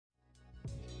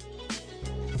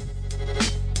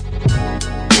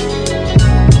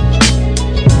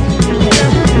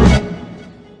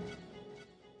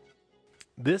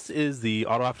This is the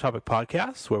Auto Off Topic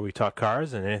podcast where we talk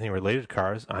cars and anything related to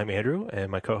cars. I'm Andrew,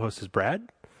 and my co-host is Brad.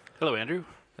 Hello, Andrew.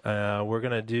 We're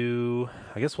going to do,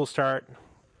 I guess we'll start,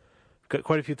 got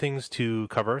quite a few things to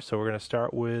cover, so we're going to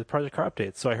start with project car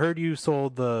updates. So I heard you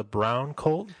sold the brown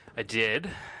Colt. I did,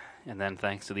 and then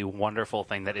thanks to the wonderful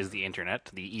thing that is the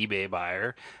internet, the eBay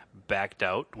buyer backed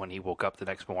out when he woke up the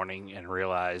next morning and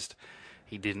realized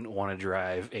he didn't want to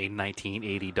drive a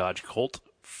 1980 Dodge Colt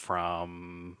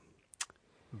from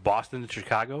Boston to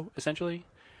Chicago, essentially.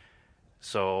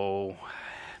 So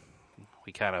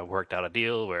we kind of worked out a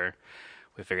deal where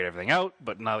we figured everything out,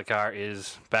 but now the car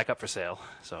is back up for sale.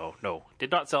 So no,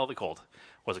 did not sell the Colt.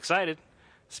 Was excited,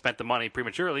 spent the money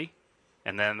prematurely,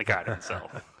 and then the car didn't sell.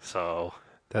 So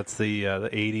that's the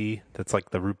 80. That's like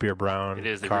the root beer brown. It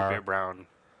is the car. root beer brown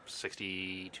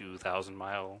 62,000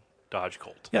 mile Dodge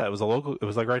Colt. Yeah, it was a local. It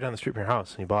was like right down the street from your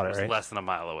house, and you bought it, right? Less than a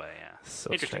mile away. Yeah.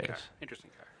 So Interesting strange. car. Interesting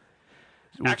car.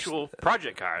 Actual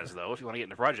project cars, though, if you want to get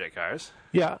into project cars.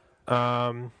 Yeah.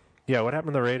 What happened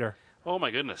to the Raider? Oh,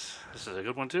 my goodness. This is a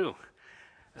good one, too.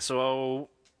 So,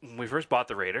 when we first bought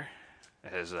the Raider,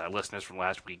 as listeners from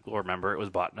last week will remember, it was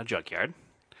bought in a junkyard.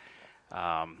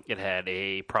 It had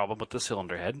a problem with the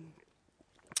cylinder head,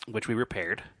 which we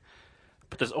repaired.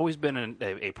 But there's always been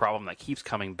a problem that keeps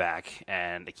coming back,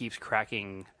 and it keeps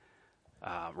cracking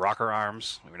rocker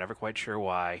arms. We were never quite sure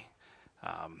why.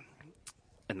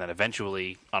 And then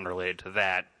eventually, unrelated to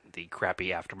that, the crappy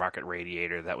aftermarket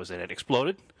radiator that was in it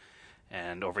exploded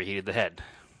and overheated the head.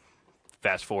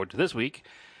 Fast forward to this week,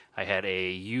 I had a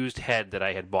used head that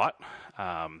I had bought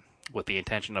with the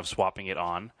intention of swapping it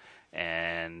on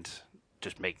and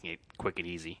just making it quick and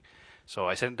easy. So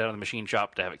I sent it down to the machine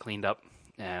shop to have it cleaned up,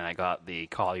 and I got the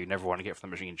call you never want to get from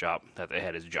the machine shop that the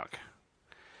head is junk.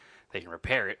 They can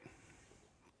repair it,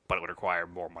 but it would require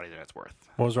more money than it's worth.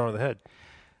 What was wrong with the head?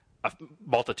 A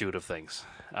multitude of things.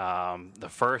 The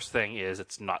first thing is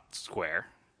it's not square,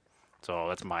 so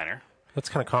that's minor. That's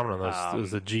kind of common on those. It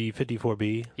was the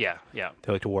G54B. Yeah.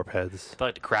 They like to warp heads. They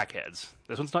like to crack heads.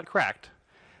 This one's not cracked,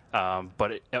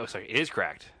 but it is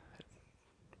cracked.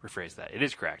 Rephrase that. It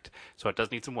is cracked, so it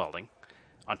does need some welding.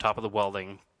 On top of the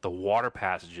welding, the water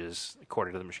passages,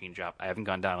 according to the machine shop, I haven't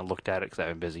gone down and looked at it because I've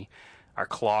been busy, are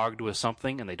clogged with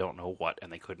something, and they don't know what,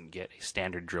 and they couldn't get a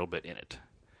standard drill bit in it.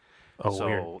 Oh, so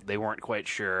weird. They weren't quite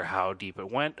sure how deep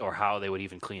it went or how they would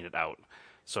even clean it out.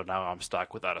 So now I'm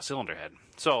stuck without a cylinder head.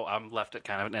 So I'm left at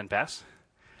kind of an impasse.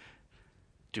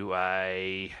 Do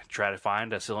I try to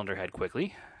find a cylinder head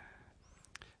quickly?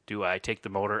 Do I take the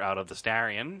motor out of the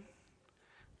Starion?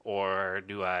 Or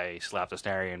do I slap the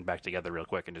Starion back together real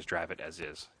quick and just drive it as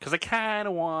is? Because I kind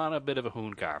of want a bit of a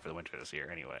hoon car for the winter this year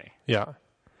anyway. Yeah.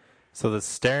 So the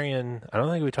Starion, I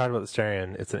don't think we talked about the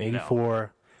Starion. It's an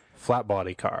 84 flat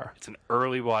body car. It's an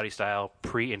early body style,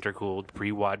 pre-intercooled,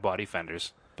 pre-wide body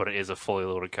fenders, but it is a fully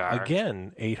loaded car.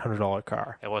 Again, $800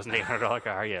 car. It was an $800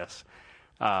 car, yes.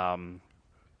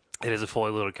 It is a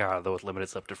fully loaded car, though with limited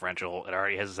slip differential. It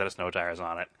already has a set of snow tires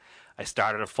on it. I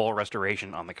started a full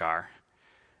restoration on the car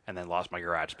and then lost my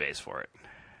garage space for it.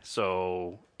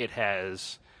 So it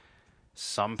has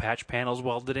some patch panels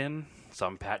welded in.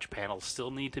 Some patch panels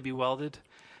still need to be welded.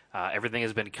 Everything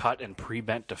has been cut and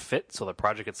pre-bent to fit, so the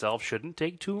project itself shouldn't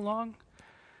take too long.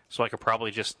 So I could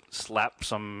probably just slap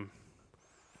some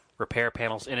repair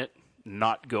panels in it,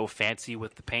 not go fancy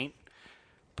with the paint,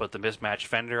 put the mismatched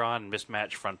fender on,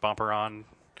 mismatched front bumper on.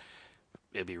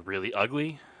 It'd be really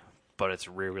ugly, but it's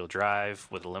rear-wheel drive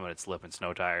with a limited slip and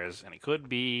snow tires, and it could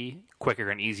be quicker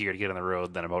and easier to get on the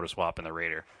road than a motor swap in the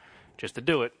Raider. Just to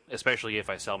do it, especially if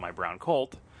I sell my brown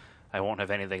Colt, I won't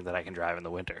have anything that I can drive in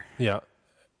the winter. Yeah.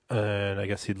 And I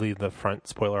guess you'd leave the front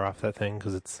spoiler off that thing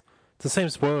because it's the same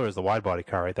spoiler as the wide body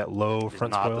car, right? That low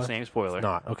front spoiler? It's not the same spoiler. It's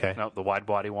not, okay. No, the wide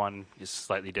body one is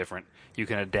slightly different. You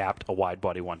can adapt a wide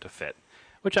body one to fit,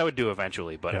 which I would do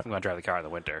eventually, but if I'm going to drive the car in the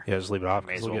winter, just leave it off.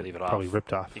 May as well leave it off. Probably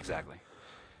ripped off. Exactly.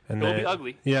 And It'll be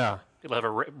ugly. Yeah. It'll have a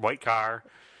white car,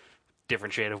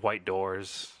 different shade of white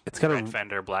doors, it's got red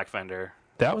fender, black fender.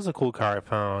 That was a cool car I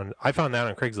found. I found that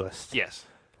on Craigslist. Yes.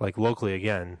 Like locally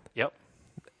again. Yep.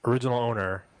 Original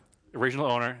owner.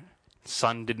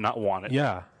 Son did not want it.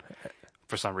 Yeah.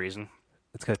 For some reason.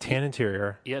 It's got a tan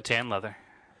interior. Yeah, tan leather.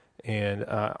 And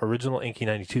original Enki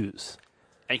 92s.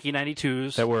 Enki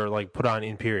 92s. That were like put on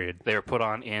in period. They were put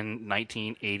on in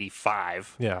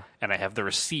 1985. Yeah. And I have the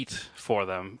receipt for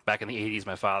them. Back in the 80s,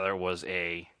 my father was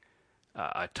a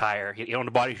tire. He owned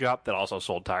a body shop that also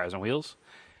sold tires and wheels.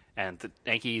 And the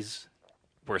Enkis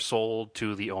were sold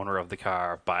to the owner of the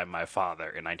car by my father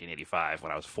in 1985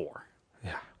 when I was 4.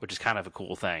 Yeah. Which is kind of a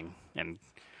cool thing. And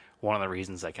one of the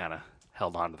reasons I kind of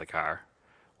held on to the car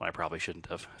when I probably shouldn't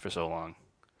have for so long.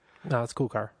 No, it's a cool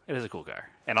car. It is a cool car.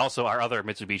 And also, our other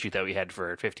Mitsubishi that we had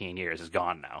for 15 years is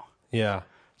gone now. Yeah.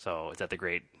 So it's at the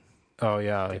great, Oh,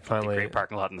 yeah. They the finally, great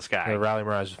parking lot in the sky. the Rally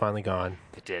Mirage is finally gone.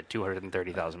 It did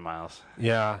 230,000 miles.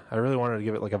 Yeah. I really wanted to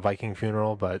give it like a Viking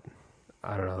funeral, but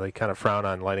I don't know. They kind of frown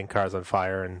on lighting cars on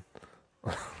fire and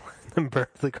burn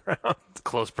the ground.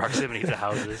 Close proximity to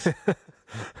houses.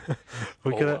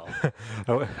 We Oh, could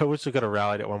have. I wish we could have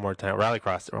rallied it one more time.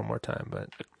 Rallycrossed it one more time, but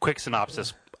Quick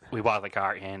synopsis: we bought the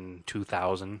car in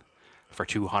 2000 for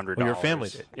 $200. Well, your family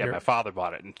did. Yeah, Your- my father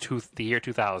bought it in the year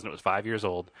 2000. It was 5 years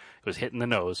old. It was hitting the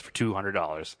nose for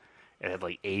 $200. It had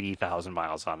like 80,000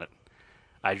 miles on it.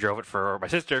 I drove it for my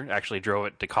sister. Actually, drove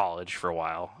it to college for a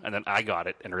while, and then I got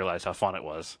it and realized how fun it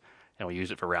was. And we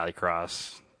used it for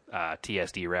rallycross,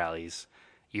 TSD rallies,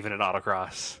 even in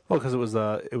autocross. well, because it was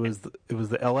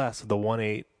the LS, the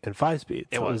 1.8 and 5-speed.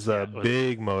 So it was yeah. a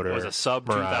big motor. It was a sub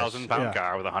Mirage. 2,000 pound Yeah.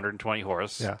 car with 120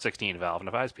 horse, Yeah. 16 valve, and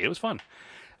a 5-speed. It was fun.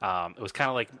 It was kind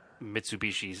of like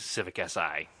Mitsubishi's Civic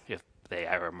Si, if they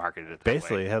ever marketed it that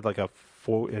Basically, way. it had like a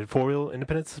four-wheel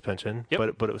independent suspension,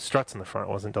 Yep. but it was struts in the front.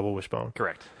 It wasn't double wishbone.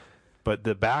 Correct. But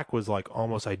the back was like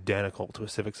almost identical to a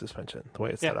Civic suspension, the way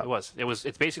it's set Yeah, up. it was.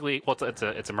 It's basically it's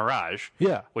a Mirage,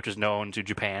 Yeah. which is known to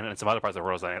Japan and some other parts of the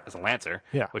world as a Lancer,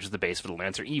 Yeah. which is the base for the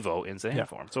Lancer Evo in sedan Yeah.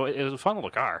 form. So it was a fun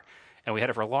little car, and we had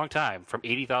it for a long time, from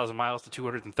 80,000 miles to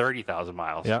 230,000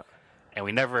 miles. Yeah. And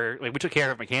we never we took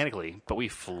care of it mechanically, but we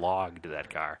flogged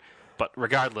that car. But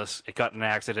regardless, it got in an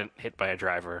accident, hit by a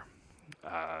driver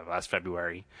last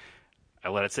February. I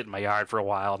let it sit in my yard for a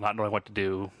while, not knowing what to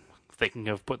do, thinking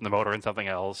of putting the motor in something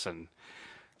else, and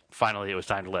finally it was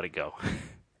time to let it go.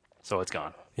 So it's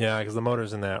gone. Yeah, because the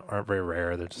motors in that aren't very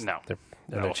rare. They're just No. they're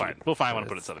We'll find one and It's-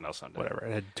 put it something else someday. Whatever.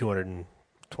 It had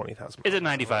 220,000. It's a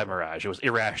 95 Mirage. It was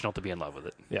irrational to be in love with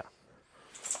it. Yeah.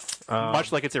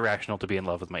 Much like it's irrational to be in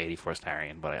love with my 84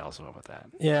 Starion, but I also went with that.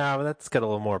 Yeah, but that's got a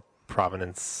little more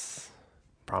provenance.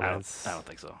 I don't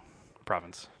think so.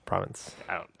 Province. Province.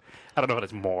 I don't know if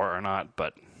it's more or not,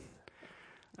 but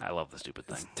I love the stupid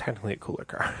thing. Technically a cooler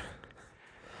car.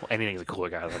 Well, anything's a cooler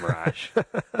car than the Mirage.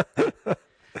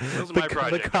 This is my The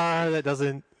project. car that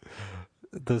doesn't.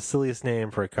 The silliest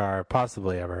name for a car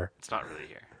possibly ever. It's not really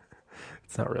here.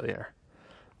 It's not really here.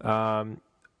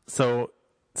 So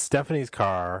Stephanie's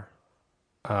car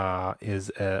was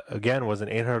an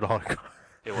 $800 car.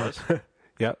 It was.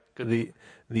 Yep.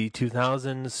 The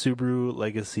 2000 Subaru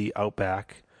Legacy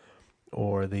Outback,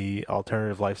 or the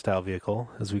alternative lifestyle vehicle,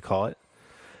 as we call it.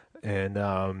 And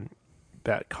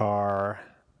that car,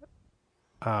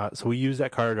 so we use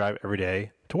that car to drive every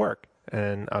day to work.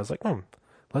 And I was like,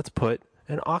 let's put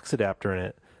an aux adapter in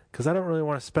it, because I don't really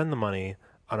want to spend the money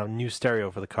on a new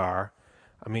stereo for the car.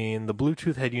 I mean, the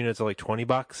Bluetooth head units are like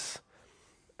 $20.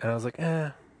 And I was like,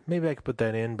 maybe I could put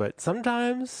that in. But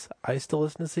sometimes I still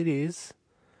listen to CDs.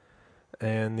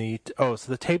 And so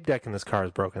the tape deck in this car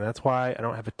is broken. That's why I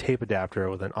don't have a tape adapter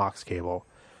with an aux cable.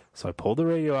 So I pulled the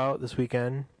radio out this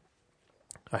weekend.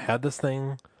 I had this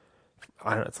thing,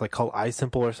 I don't know, it's like called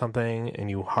iSimple or something, and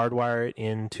you hardwire it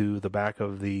into the back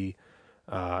of the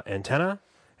antenna,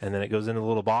 and then it goes into the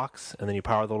little box, and then you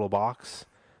power the little box,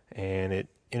 and it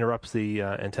interrupts the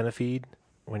antenna feed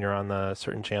when you're on the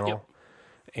certain channel. Yep.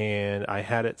 And I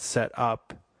had it set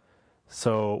up.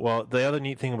 So, well, the other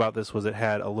neat thing about this was it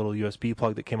had a little USB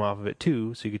plug that came off of it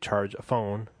too, so you could charge a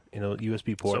phone in a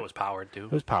USB port. So it was powered too.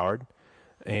 It was powered,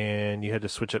 and you had to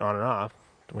switch it on and off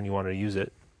when you wanted to use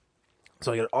it.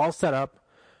 So I got it all set up.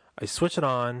 I switch it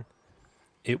on.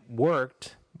 It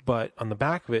worked, but on the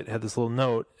back of it had this little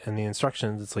note, and the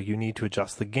instructions, it's like you need to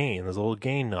adjust the gain. There's a little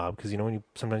gain knob, because when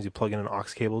sometimes you plug in an aux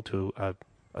cable to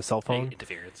a cell phone.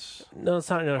 Interference. No, it's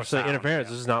not necessarily sound, interference.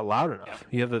 yeah. It's just not loud enough.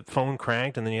 You have the phone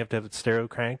cranked, and then you have to have it stereo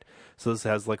cranked. So this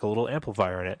has like a little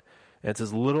amplifier in it. And it's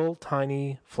this little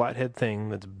tiny flathead thing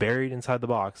that's buried inside the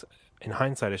box. In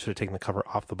hindsight, I should have taken the cover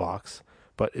off the box.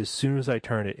 But as soon as I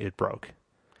turned it, it broke.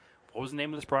 What was the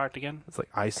name of this product again? It's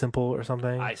like iSimple or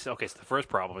something. Okay, so the first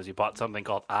problem is you bought something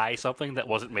called something that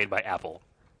wasn't made by Apple.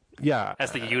 Yeah.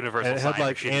 That's the universal And it had sign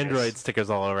like of shittiness. Android stickers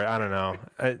all over it. I don't know.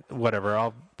 Whatever.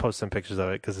 I'll post some pictures of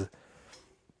it, because it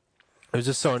was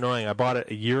just so annoying. I bought it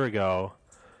a year ago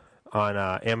on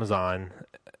Amazon,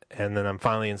 and then I'm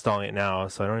finally installing it now,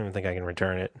 so I don't even think I can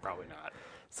return it. Probably not.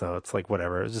 So it's like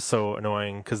whatever. It's just so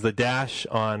annoying, because the dash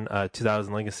on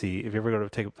 2000 Legacy, if you ever go to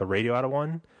take the radio out of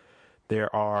one,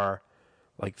 there are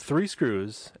like 3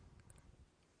 screws.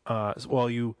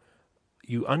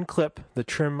 You unclip the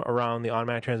trim around the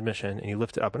automatic transmission, and you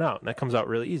lift it up and out, and that comes out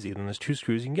really easy. Then there's 2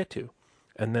 screws you can get to,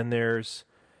 and then there's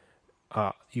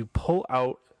you pull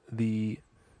out the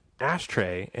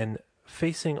ashtray, and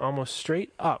facing almost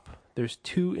straight up there's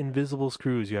 2 invisible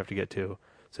screws you have to get to.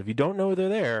 So if you don't know they're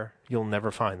there, you'll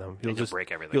never find them. You'll just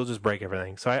break everything. You'll just break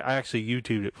everything. So I actually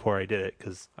YouTubed it before I did it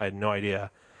because I had no idea.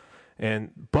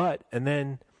 And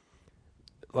then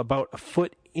about a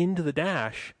foot into the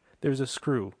dash, there's a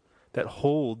screw that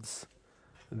holds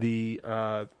the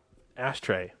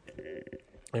ashtray.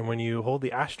 And when you hold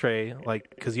the ashtray,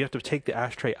 because you have to take the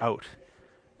ashtray out,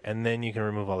 and then you can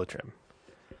remove all the trim.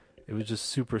 It was just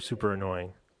super, super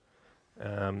annoying.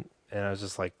 And I was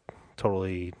just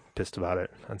totally pissed about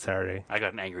it on Saturday. I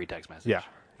got an angry text message. Yeah,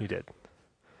 you did.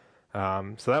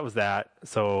 So that was that.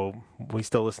 So we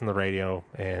still listen to the radio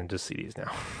and just CDs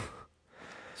now.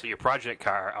 So your project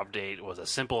car update was a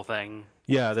simple thing.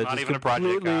 Yeah, that not just even a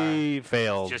project car.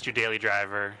 failed. It's just your daily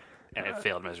driver, and it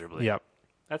failed miserably. Yep.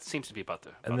 That seems to be about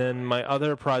the. And then my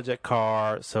other project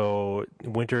car. So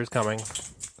winter is coming.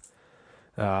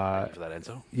 Thank you for that,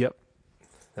 Enzo. Yep.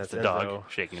 That's the Enzo dog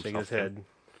shaking his himself head.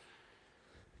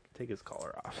 Take his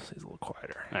collar off so he's a little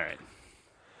quieter. All right.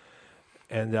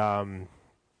 And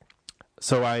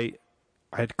so I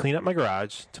had to clean up my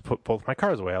garage to put both my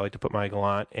cars away. I like to put my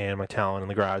Galant and my Talon in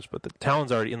the garage, but the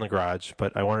Talon's already in the garage,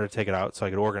 but I wanted to take it out so I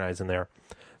could organize in there.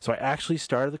 So I actually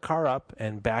started the car up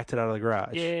and backed it out of the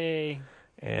garage. Yay.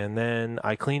 And then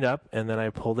I cleaned up, and then I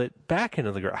pulled it back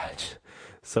into the garage.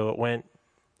 So it went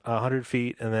 100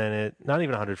 feet, and then it, not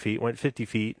even 100 feet, went 50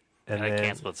 feet. And then it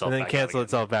canceled itself and then back canceled out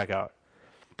itself back out.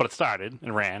 But it started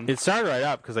and ran. It started right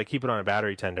up because I keep it on a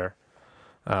battery tender.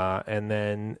 And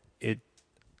then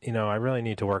I really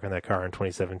need to work on that car in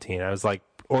 2017. I was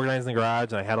organizing the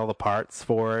garage, and I had all the parts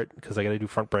for it because I got to do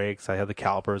front brakes. I have the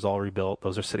calipers all rebuilt.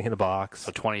 Those are sitting in the box.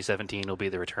 So 2017 will be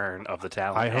the return of the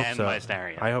Talon I hope and so. my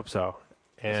Starion. I hope so.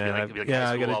 And It'll be like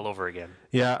high school all over again.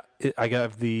 Yeah, I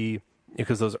got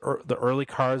because the early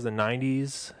cars, the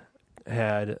 90s,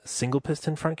 had single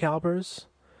piston front calipers,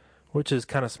 which is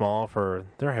kind of small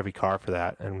they're a heavy car for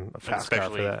that and a fast car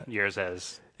for that. Yours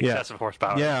has excessive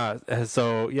horsepower. Yeah,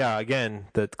 so again,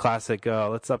 the classic,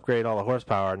 let's upgrade all the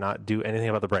horsepower, not do anything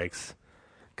about the brakes,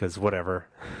 because whatever.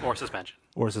 Or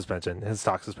suspension. His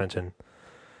stock suspension.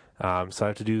 So I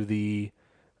have to do the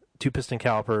 2-piston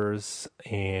calipers,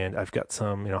 and I've got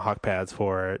some, Hawk pads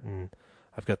for it, and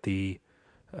I've got the,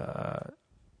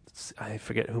 I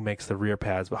forget who makes the rear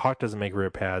pads, but Hawk doesn't make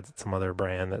rear pads. It's some other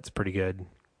brand that's pretty good.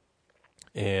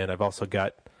 And I've also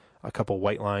got a couple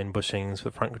white line bushings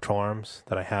with front control arms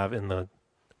that I have in the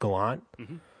Galant.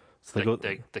 Mm-hmm. So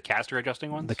the caster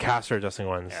adjusting ones? The caster adjusting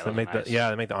ones. Yeah, they make nice.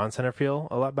 they make the on-center feel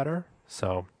a lot better.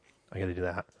 So I got to do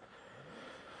that.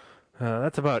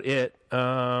 That's about it. It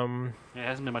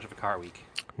hasn't been much of a car week.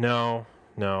 No.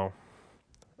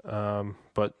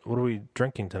 But what are we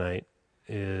drinking tonight?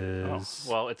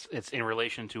 Well, it's in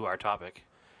relation to our topic.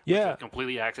 Yeah,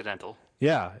 Completely accidental.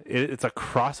 yeah. It's a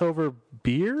crossover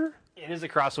beer. It is a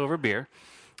crossover beer.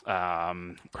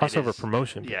 Crossover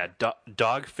promotion. Yeah,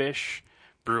 Dogfish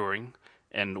Brewing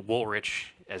and Woolrich,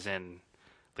 as in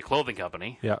the clothing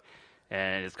company. Yeah.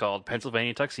 And it's called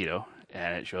Pennsylvania Tuxedo.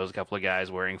 And it shows a couple of guys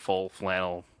wearing full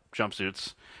flannel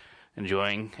jumpsuits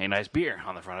enjoying a nice beer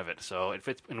on the front of it. So it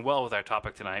fits in well with our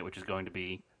topic tonight, which is going to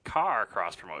be car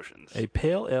cross promotions. A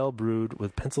pale ale brewed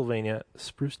with Pennsylvania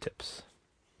spruce tips.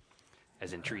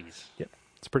 As in trees. Yep.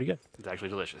 It's pretty good. It's actually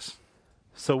delicious.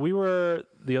 So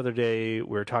the other day,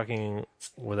 we were talking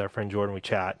with our friend Jordan. We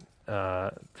chat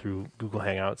through Google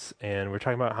Hangouts, and we're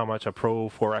talking about how much a Pro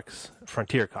 4X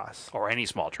Frontier costs. Or any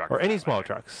small truck. Or any small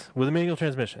trucks with a manual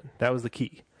transmission. That was the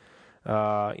key.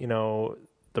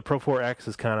 The Pro 4X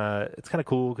is kind of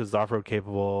cool because it's off-road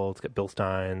capable. It's got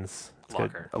Bilsteins. It's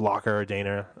got a locker, a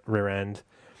Dana rear end.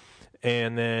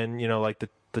 And then,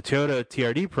 the Toyota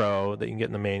TRD Pro that you can get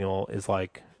in the manual is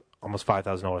almost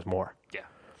 $5,000 more. Yeah.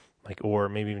 Or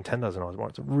maybe even $10,000 more.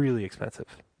 It's really expensive.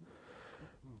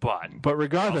 But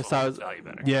regardless, it value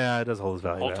better. Yeah, it does hold its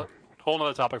value better. Whole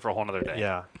other topic for a whole other day.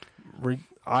 Yeah.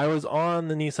 I was on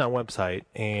the Nissan website,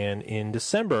 and in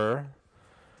December,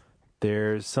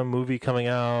 there's some movie coming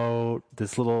out,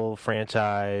 this little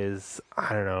franchise,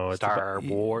 I don't know. Star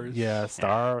Wars? Yeah,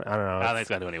 Star, I don't know. I don't think it's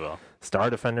going to do any well. Star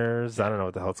Defenders, I don't know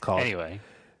what the hell it's called. Anyway.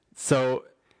 So,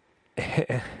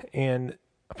 and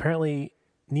apparently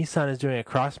Nissan is doing a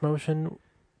cross motion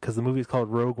because the movie is called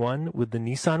Rogue One with the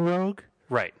Nissan Rogue.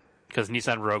 Right, because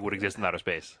Nissan Rogue would exist in outer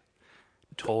space.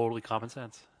 Totally common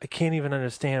sense. I can't even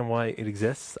understand why it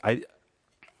exists. I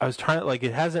was trying to,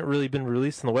 it hasn't really been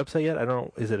released on the website yet. I don't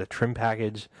know, is it a trim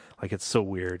package? It's so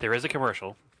weird. There is a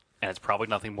commercial, and it's probably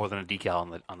nothing more than a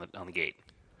decal on the gate.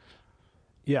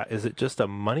 Yeah, is it just a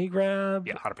money grab?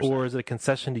 Yeah, 100%. Or is it a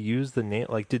concession to use the name?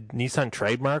 Did Nissan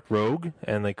trademark Rogue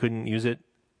and they couldn't use it?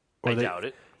 I doubt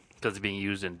it, because it's being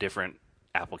used in different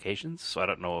applications, so I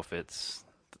don't know if it's.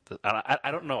 I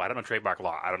don't know. I don't know trademark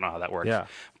law. I don't know how that works. Yeah.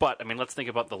 But I mean, let's think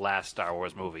about the last Star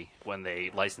Wars movie when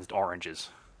they licensed oranges.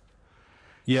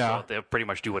 Yeah. So they'll pretty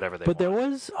much do whatever they But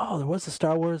want. there was a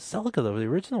Star Wars Celica, though, the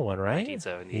original one, right?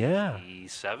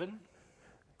 1977.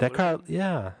 That car,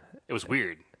 yeah. It was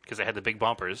weird because it had the big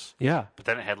bumpers, Yeah. but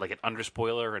then it had like an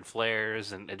underspoiler and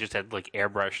flares, and it just had like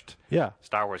airbrushed Yeah.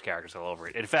 Star Wars characters all over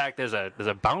it. In fact, there's a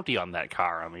bounty on that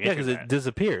car on the Yeah, because internet. it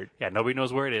disappeared. Yeah, nobody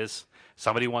knows where it is.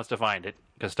 Somebody wants to find it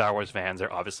because Star Wars fans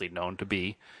are obviously known to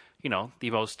be, the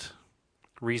most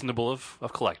reasonable of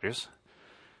collectors,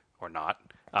 or not.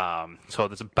 So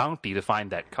there's a bounty to find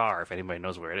that car if anybody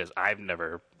knows where it is. I've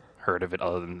never heard of it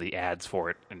other than the ads for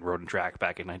it in Road and Track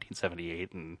back in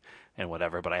 1978 and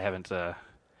whatever, but I haven't.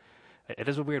 It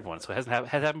is a weird one, so it has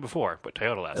happened before, but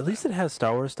Toyota last. At least it has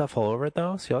Star Wars stuff all over it,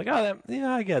 though. So you're like,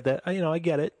 I get that. I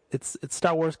get it. It's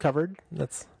Star Wars covered.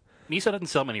 Nissan doesn't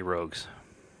sell many Rogues.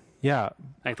 Yeah,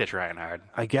 I think they're trying hard.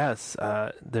 I guess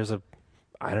there's a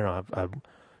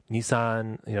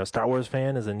Nissan, Star Wars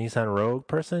fan is a Nissan Rogue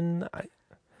person.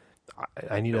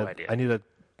 I need No idea.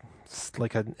 it's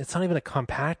not even a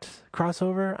compact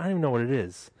crossover. I don't even know what it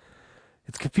is.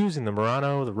 It's confusing. The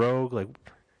Murano, the Rogue, they're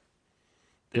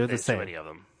the There's same. so many of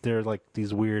them. They're like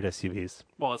these weird SUVs.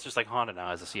 Well, it's just like Honda now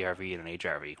has a CRV and an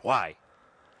HRV. Why?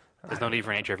 There's no need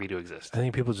for an HRV to exist. I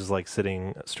think people just like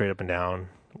sitting straight up and down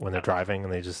when they're driving,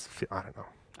 and they just feel, I don't know.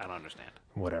 I don't understand.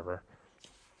 Whatever.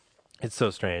 It's so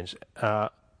strange.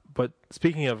 But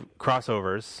speaking of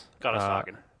crossovers, Got us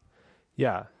talking.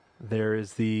 yeah, there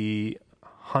is the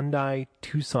Hyundai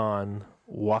Tucson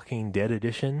Walking Dead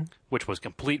edition. Which was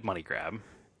complete money grab.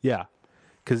 Yeah,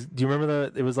 because do you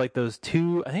remember it was like those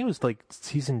two? I think it was like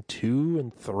season 2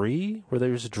 and 3 where they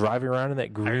were just driving around in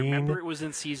that green. I remember it was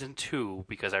in season 2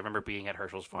 because I remember being at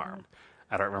Herschel's farm.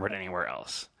 I don't remember it anywhere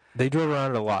else. They drove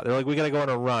around it a lot. They're like, we got to go on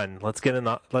a run. Let's get in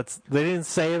the. They didn't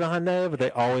say the Hyundai, but they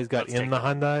always got Let's in the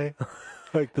Hyundai.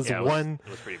 Like this Yeah, one. It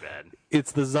was pretty bad.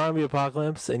 It's the zombie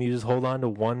apocalypse, and you just hold on to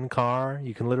one car.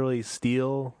 You can literally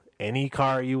steal any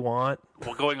car you want.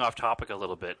 Well, going off topic a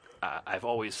little bit, I've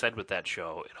always said with that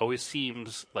show, it always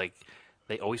seems like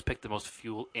they always pick the most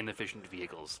fuel inefficient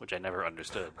vehicles, which I never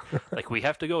understood. Like, we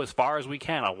have to go as far as we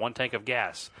can on one tank of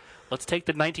gas. Let's take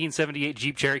the 1978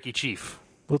 Jeep Cherokee Chief.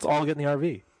 Let's all get in the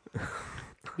RV.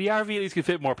 The RV at least could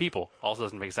fit more people. Also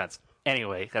doesn't make sense.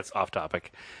 Anyway, that's off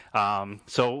topic.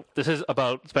 So this is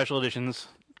about special editions,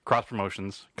 cross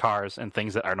promotions, cars, and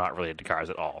things that are not related to cars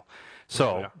at all.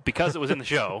 So because it was in the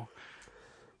show,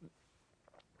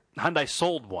 Hyundai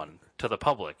sold one to the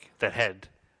public that had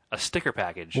a sticker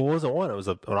package. Well, it wasn't one. It was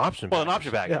an option package. Well, an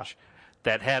option package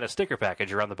that had a sticker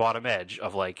package around the bottom edge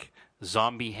of like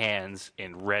zombie hands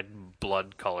in red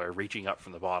blood color reaching up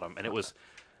from the bottom, and it was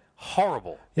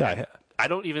horrible. Yeah. I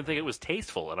don't even think it was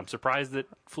tasteful, and I'm surprised it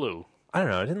flew. I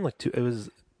don't know. It didn't look too. It was.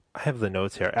 I have the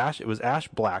notes here. It was ash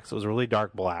black, so it was really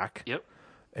dark black. Yep.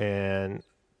 And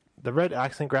the red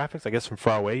accent graphics, I guess from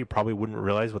far away, you probably wouldn't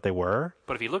realize what they were.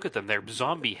 But if you look at them, they're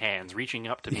zombie hands reaching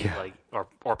up to be like,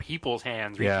 or people's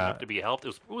hands reaching up to be helped.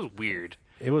 It was weird.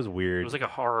 It was weird. It was like a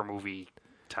horror movie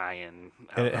tie-in.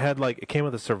 And it came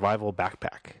with a survival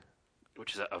backpack.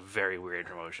 Which is a very weird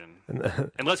promotion.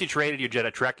 Unless you traded your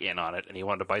Jetta Trek in on it and you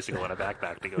wanted a bicycle and a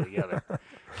backpack to go together.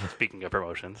 Speaking of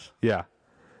promotions. Yeah.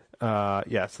 So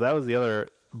that was the other.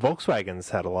 Volkswagens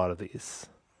had a lot of these.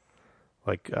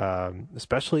 Like,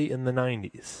 especially in the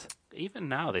 90s. Even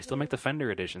now, they still make the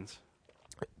Fender editions.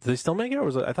 Do they still make it, or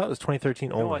I thought it was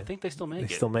 2013 only? No, I think they still make it.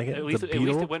 They still make it? At least, The at least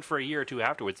Beetle? it went for a year or two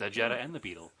afterwards, the Jetta and the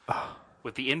Beetle.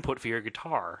 With the input for your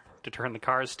guitar to turn the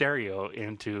car's stereo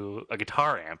into a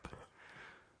guitar amp.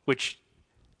 Which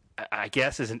I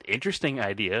guess is an interesting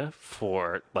idea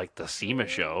for like the SEMA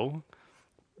show,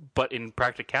 but in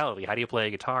practicality, how do you play a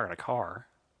guitar in a car?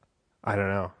 I don't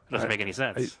know. It doesn't make any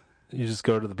sense. You just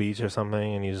go to the beach or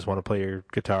something, and you just want to play your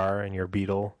guitar and your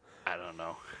Beetle. I don't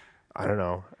know. I don't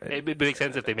know. It makes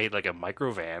sense if they made like a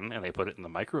microvan and they put it in the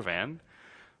microvan,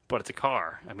 but it's a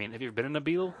car. I mean, have you ever been in a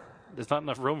Beetle? There's not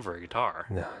enough room for a guitar.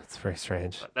 No, it's very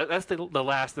strange. That's the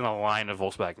last in a line of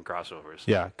Volkswagen crossovers.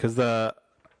 Yeah, because Well,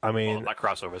 not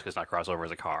crossovers, because not crossover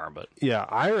is a car, but yeah,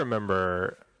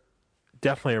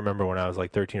 definitely remember when I was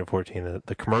like 13 or 14,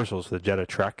 the commercials for the Jetta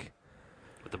Trek.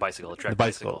 with the bicycle, the Trek The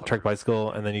bicycle, Trek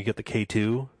bicycle, and then you get the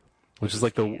K2, which is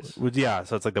like skis.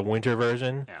 so it's like the winter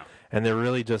version. Yeah. And they're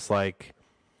really just like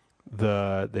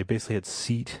they basically had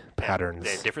seat patterns.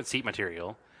 They had different seat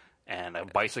material, and a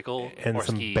bicycle And or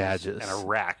some skis badges. and a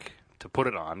rack to put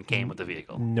it on came with the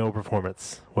vehicle. No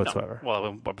performance whatsoever.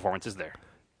 Well, what performance is there?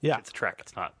 Yeah. It's a Trek.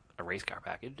 It's not a race car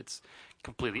package. It's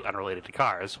completely unrelated to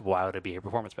cars. Why would it be a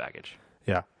performance package?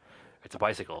 Yeah. It's a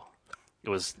bicycle. It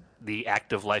was the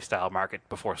active lifestyle market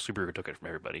before Subaru took it from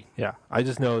everybody. Yeah, I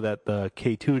just know that the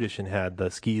K2 edition had the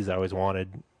skis I always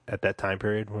wanted at that time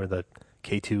period, were the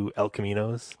K2 El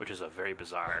Caminos. Which is a very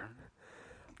bizarre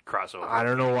crossover. I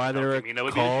don't know why they were Camino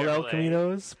would be the called El Chevrolet.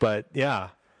 Caminos, but yeah.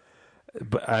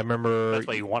 But I remember, That's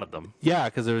why you wanted them. yeah,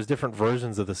 because there was different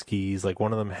versions of the skis. Like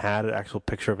one of them had an actual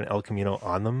picture of an El Camino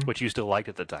on them. Which you still liked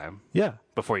at the time. Yeah,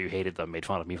 Before you hated them, made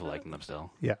fun of me for liking them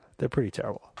still. yeah, they're pretty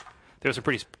terrible. There was some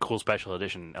pretty cool special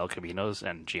edition El Caminos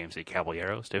and GMC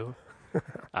Caballeros, too.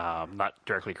 Not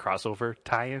directly crossover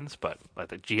tie-ins, but like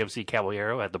the GMC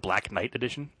Caballero had the Black Knight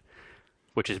edition,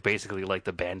 which is basically like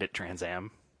the Bandit Trans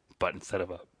Am, but instead of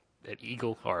an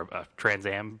eagle or a Trans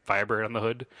Am Firebird on the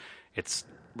hood, it's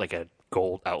like a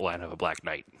gold outline of a Black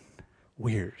Knight.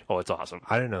 Weird. Oh, it's awesome.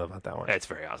 I didn't know about that one. It's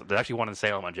very awesome. There's actually one in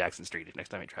Salem on Jackson Street next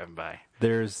time you're driving by.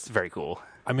 There's, It's very cool.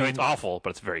 I mean, it's awful, but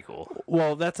it's very cool.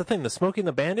 well, that's the thing. The Smokey and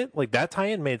the Bandit, like that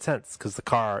tie-in made sense because the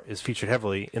car is featured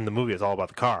heavily in the movie. It's all about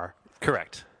the car.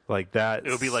 Correct. Like that.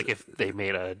 It would be like if they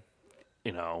made a,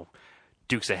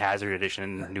 Dukes of Hazzard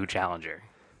edition new Challenger.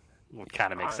 Would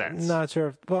kind of make sense. Not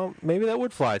sure. Well, maybe that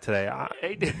would fly today.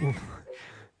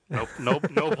 No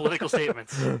political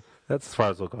statements. That's as far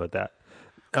as we'll go with that.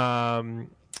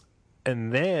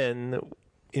 And then,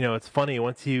 it's funny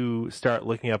once you start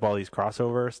looking up all these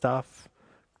crossover stuff,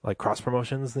 like cross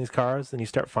promotions in these cars, and you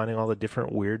start finding all the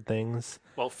different weird things.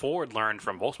 Well, Ford learned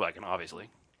from Volkswagen, obviously,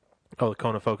 Oh, the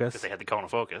Kona because Focus, they had the Kona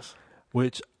Focus.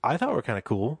 which I thought were kind of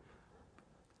cool.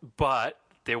 But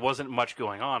there wasn't much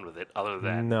going on with it other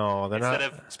than No, they're instead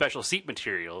not. of special seat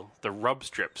material, the rub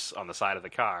strips on the side of the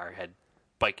car had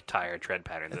bike tire tread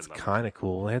patterns It's in them. kind of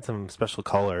cool. They had some special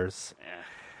colors.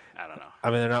 I don't know. I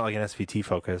mean, they're not like an SVT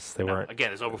Focus. They No, weren't. again,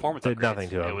 there's no performance Did upgrades. nothing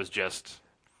to 'em. It was just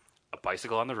a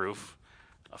bicycle on the roof,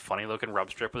 a funny looking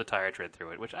rub strip with a tire tread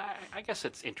through it, which I guess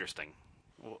it's interesting.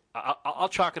 Well, I'll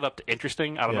chalk it up to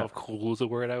interesting. I don't Yeah. know if cool is a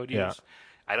word I would use.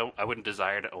 Yeah. I wouldn't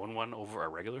desire to own one over a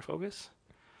regular Focus.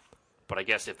 But I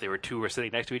guess if they were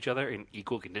sitting next to each other in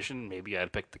equal condition, maybe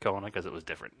I'd pick the Kona because it was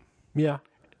different. Yeah.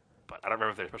 But I don't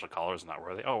remember if they're special colors or not.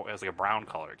 Were they? Oh, it was like a brown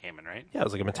color it came in, right? Yeah, it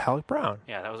was like a metallic brown.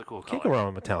 Yeah, that was a cool Can't color. go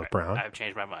wrong with metallic brown. I've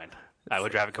changed my mind. I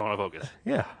would drive a Kona Focus.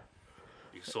 Yeah.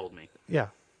 You sold me. Yeah.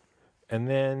 And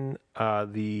then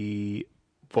the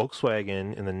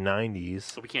Volkswagen in the 90s.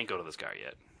 So we can't go to this car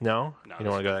yet. No? No, You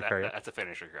don't want to go to that car yet? That's a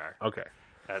finisher car. Okay.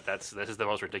 This is the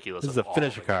most ridiculous. This is of a all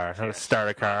finisher the car, cars. not a Yes.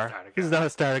 starter car. starter This is car. not a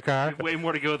starter car. Way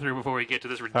more to go through before we get to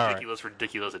this right.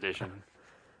 ridiculous edition.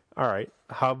 All right.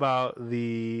 How about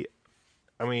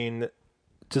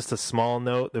just a small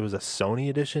note, there was a Sony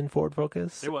edition Ford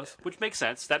Focus. There was, which makes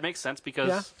sense. That makes sense because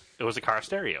Yeah. it was a car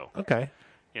stereo. Okay.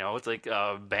 It's like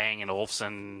Bang and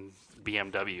Olufsen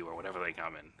BMW or whatever they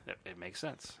come in. It makes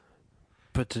sense.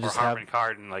 But to Or just have Harman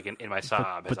Kardon, like in my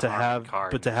Saab. but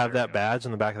to have that badge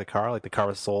on the back of the car, like the car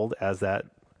was sold as that.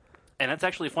 And that's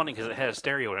actually funny because it had a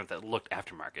stereo in it that looked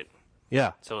aftermarket.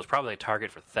 Yeah. So it was probably a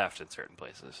target for theft in certain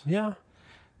places. Yeah.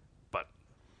 But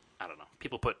I don't know.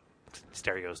 People put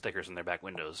stereo stickers in their back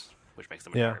windows, which makes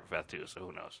them a Yeah. target for theft too. So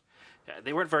who knows? Yeah,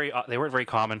 they weren't very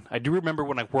common. I do remember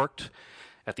when I worked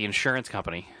at the insurance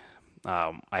company,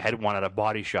 I had one at a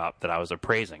body shop that I was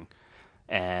appraising,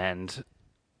 and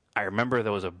I remember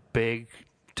there was a big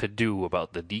to-do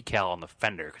about the decal on the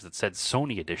fender because it said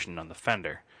Sony edition on the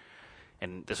fender.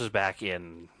 And this was back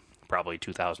in probably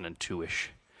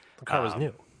 2002-ish. The car was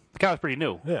new. The car was pretty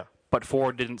new. Yeah. But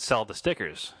Ford didn't sell the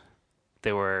stickers.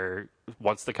 They were,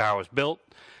 once the car was built,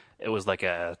 it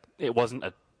wasn't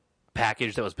a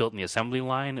package that was built in the assembly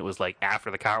line. It was like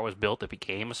after the car was built, it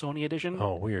became a Sony edition.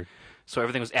 Oh, weird. So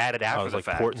everything was added after I was the like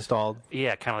fact. port installed.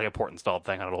 Yeah, kind of like a port installed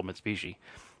thing on an old Mitsubishi.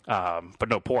 But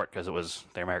no port because it was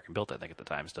the American built, I think, at the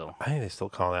time still. I think they still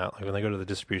call that like when they go to the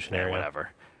distribution area.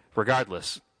 Whatever.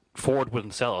 Regardless, Ford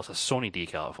wouldn't sell us a Sony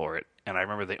decal for it. And I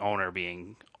remember the owner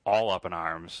being all up in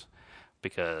arms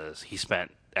because he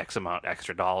spent X amount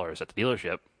extra dollars at the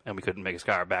dealership and we couldn't make his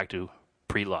car back to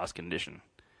pre-loss condition.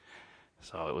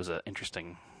 So it was an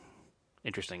interesting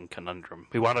conundrum.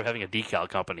 We wound up having a decal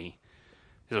company.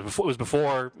 It was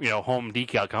before home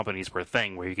decal companies were a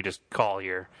thing where you could just call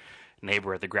your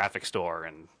neighbor at the graphic store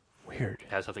and Weird.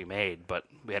 have something made. But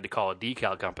we had to call a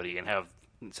decal company and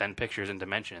send pictures and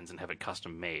dimensions and have it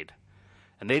custom made.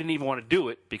 And they didn't even want to do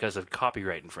it because of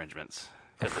copyright infringements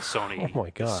because the Sony Oh my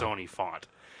God. the Sony font.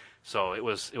 So it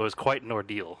was quite an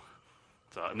ordeal.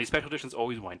 So these special editions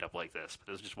always wind up like this,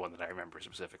 but this is just one that I remember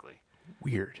specifically.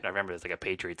 Weird. And I remember there's like a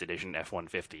Patriots edition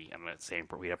F-150, and that same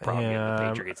we had probably had the Yeah.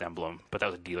 Patriots emblem, but that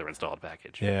was a dealer installed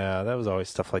package. Yeah, that was always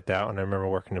stuff like that when I remember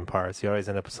working in parts. You always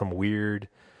end up with some weird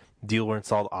dealer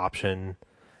installed option.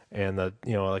 and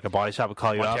like a body shop would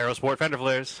call you up. Montero Sport fender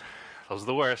flares. Those are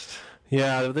the worst.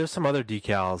 Yeah, there's some other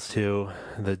decals too.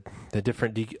 The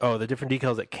different different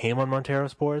decals that came on Montero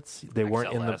Sports. They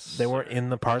weren't in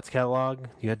the parts catalog.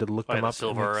 You had to look them up.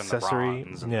 Silver and the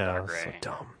bronze and the dark gray. So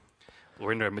dumb.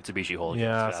 We're into a Mitsubishi hole.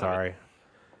 Yeah, sorry.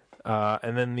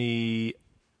 And then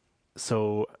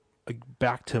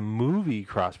back to movie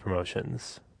cross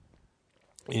promotions.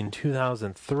 In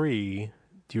 2003,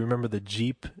 do you remember the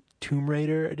Jeep Tomb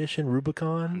Raider edition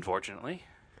Rubicon? Unfortunately.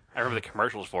 I remember the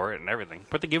commercials for it and everything.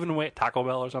 But they giving away at Taco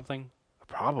Bell or something?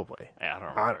 Probably. Yeah, I don't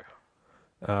remember.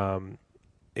 I don't know.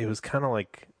 It was kind of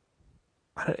like,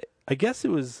 I guess it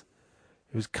was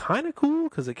kind of cool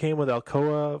because it came with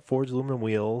Alcoa forged aluminum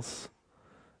wheels.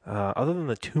 Other than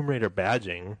the Tomb Raider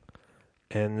badging,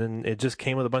 and then it just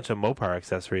came with a bunch of Mopar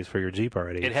accessories for your Jeep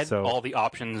already. It had all the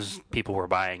options people were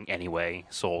buying anyway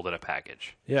sold in a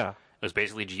package. Yeah. It was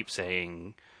basically Jeep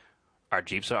saying, our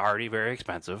Jeeps are already very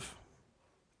expensive.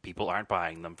 People aren't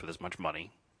buying them for this much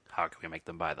money. How can we make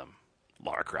them buy them?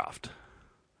 Lara Croft.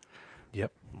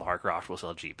 Yep. Lara Croft will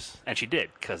sell Jeeps. And she did,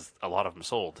 because a lot of them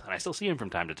sold. And I still see them from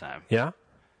time to time. Yeah?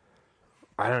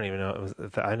 I don't even know.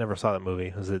 I never saw that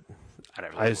movie. Was it?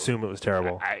 I assume it was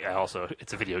terrible. I also,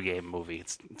 it's a video game movie.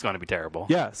 It's going to be terrible.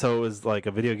 Yeah, so it was like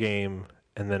a video game,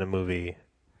 and then a movie,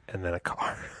 and then a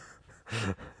car.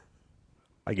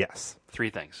 I guess. 3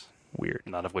 things. Weird.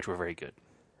 None of which were very good.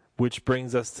 Which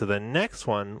brings us to the next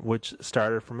one, which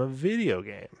started from a video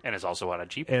game. And is also on a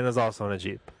Jeep. And is also on a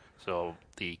Jeep. So,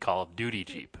 the Call of Duty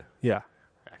Jeep. Yeah.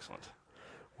 Excellent.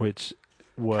 Which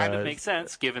was... Kind of makes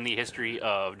sense, given the history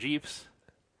of Jeeps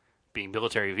being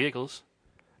military vehicles.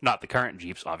 Not the current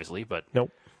Jeeps, obviously, but...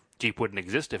 Nope. Jeep wouldn't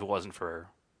exist if it wasn't for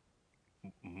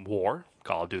war,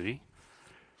 Call of Duty.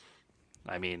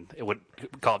 I mean,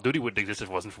 Call of Duty wouldn't exist if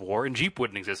it wasn't for war, and Jeep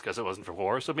wouldn't exist because it wasn't for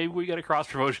war, so maybe we got a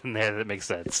cross-promotion there that makes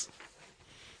sense.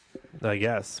 I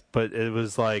guess. But it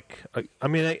was like...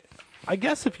 I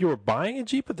guess if you were buying a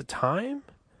Jeep at the time,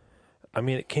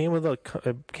 it came with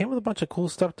a bunch of cool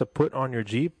stuff to put on your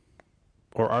Jeep,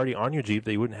 or already on your Jeep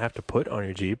that you wouldn't have to put on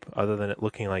your Jeep, other than it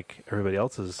looking like everybody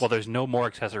else's. Well, there's no more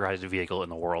accessorized vehicle in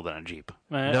the world than a Jeep.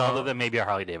 No. Other than maybe a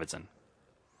Harley-Davidson.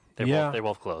 They're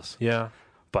both close. Yeah.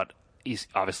 But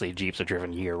obviously Jeeps are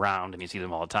driven year-round, and you see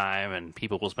them all the time, and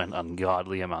people will spend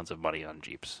ungodly amounts of money on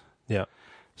Jeeps. Yeah.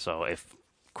 So if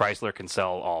Chrysler can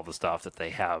sell all the stuff that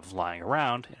they have lying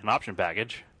around in an option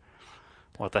package,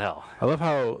 what the hell? I love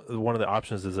how one of the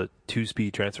options is a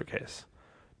 2-speed transfer case.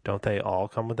 Don't they all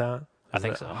come with that? I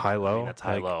think so. High-low? That's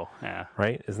high-low, yeah.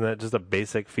 Right? Isn't that just a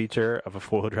basic feature of a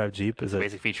 4-wheel drive Jeep? It's a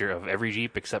basic feature of every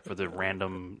Jeep except for the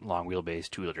random long-wheelbase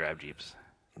 2-wheel drive Jeeps.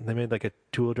 They made like a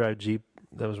 2-wheel drive Jeep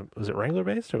that was it Wrangler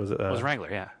based, or was it? It was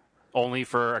Wrangler, yeah. Only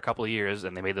for a couple of years,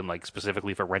 and they made them like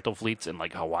specifically for rental fleets in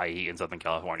like Hawaii and Southern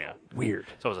California. Weird.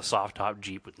 So it was a soft top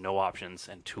Jeep with no options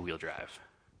and 2-wheel drive.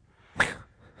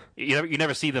 You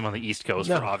never see them on the East Coast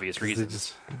for obvious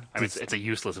reasons. It's a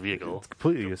useless vehicle. It's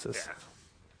completely useless.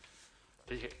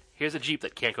 Yeah. Here's a Jeep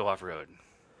that can't go off road.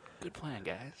 Good plan,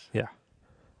 guys. Yeah.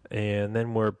 And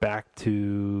then we're back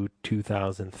to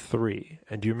 2003.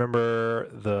 And do you remember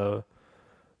the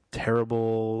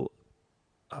terrible,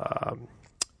 I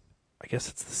guess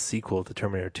it's the sequel to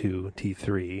Terminator 2,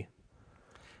 T3.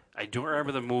 I don't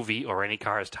remember the movie or any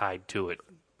cars tied to it,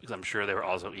 because I'm sure they were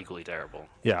also equally terrible.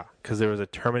 Yeah, because there was a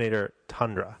Terminator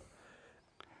Tundra.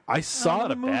 I saw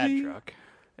the movie. Bad truck.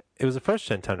 It was a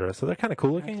first-gen Tundra, so they're kind of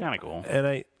cool looking. Kind of cool.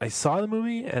 And I saw the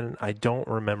movie, and I don't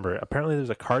remember it. Apparently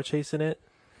there's a car chase in it.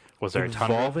 Was there a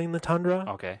Tundra? Involving the Tundra.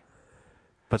 Okay.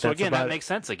 But so again, that makes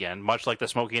sense again, much like the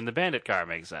Smokey and the Bandit car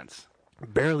makes sense.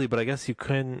 Barely, but I guess you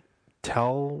couldn't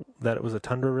tell that it was a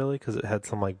Tundra really because it had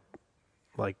some like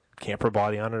camper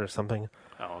body on it or something.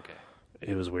 Oh, okay.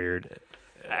 It was weird.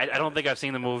 I don't think I've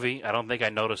seen the movie. I don't think I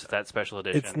noticed that special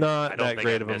edition. It's not that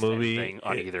great of a movie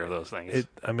on either of those things.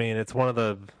 It's one of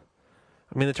the.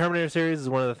 The Terminator series is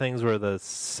one of the things where the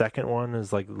second one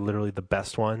is like literally the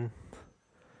best one.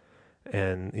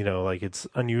 And, it's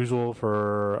unusual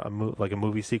for a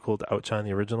movie sequel to outshine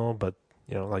the original, but,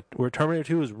 where Terminator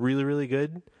 2 is really, really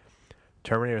good,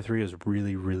 Terminator 3 is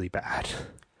really, really bad.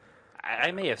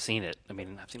 I may have seen it.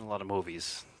 I've seen a lot of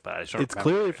movies, but I just don't It's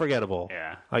clearly forgettable.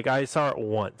 Yeah. I saw it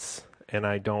once, and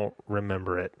I don't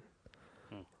remember it.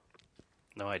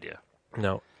 No idea.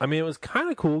 No. It was kind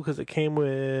of cool because it came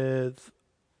with,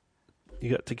 you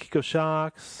got Takiko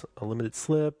shocks, a limited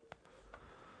slip,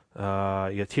 you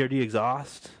got TRD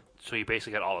exhaust. So you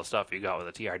basically got all the stuff you got with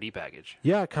a TRD package.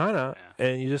 Yeah, kind of. Yeah.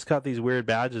 And you just got these weird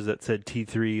badges that said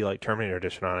T3 like Terminator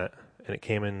Edition on it, and they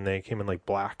came in like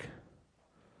black.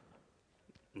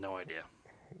 No idea.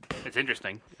 It's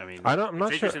interesting. I mean, I'm not it's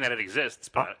sure. interesting that it exists,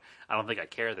 but I don't think I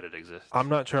care that it exists. I'm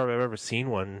not sure I've ever seen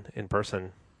one in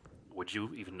person. Would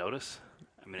you even notice?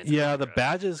 I mean, it's Yeah, really the good.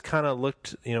 badges kind of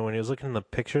looked, when he was looking in the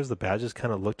pictures, the badges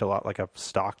kind of looked a lot like a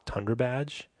stock Tundra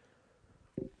badge.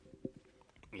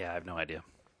 Yeah, I have no idea.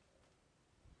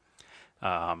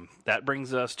 That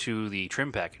brings us to the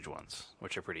trim package ones,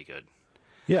 which are pretty good.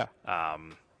 Yeah.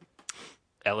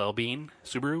 LL Bean,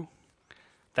 Subaru.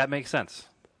 That makes sense.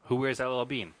 Who wears LL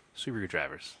Bean? Subaru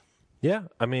drivers. Yeah.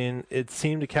 I mean, it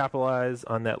seemed to capitalize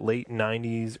on that late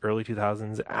 90s, early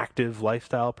 2000s active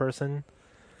lifestyle person.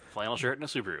 Flannel shirt and a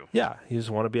Subaru. Yeah. You just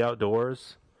want to be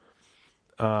outdoors.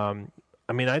 I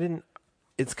mean,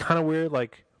 it's kind of weird.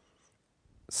 Like,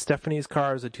 Stephanie's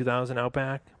car is a 2000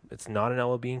 Outback. It's not an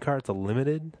LL Bean car. It's a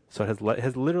limited. So it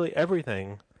has literally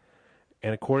everything.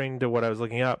 And according to what I was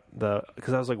looking up,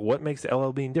 because I was like, what makes the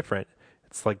LL Bean different?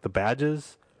 It's like the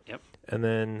badges. Yep. And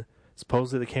then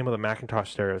supposedly they came with a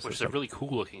Macintosh stereo Which is system. a really cool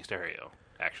looking stereo,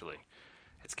 actually.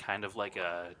 It's kind of like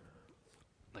a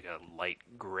light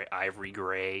gray, ivory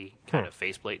gray kind of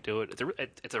faceplate to it.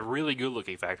 It's a really good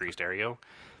looking factory stereo.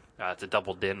 It's a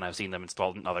double din. I've seen them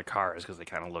installed in other cars because they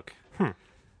kind of look.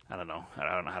 I don't know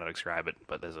how to describe it,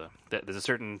 but there's a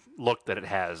certain look that it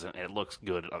has, and it looks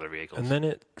good in other vehicles. And then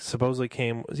it supposedly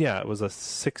came, it was a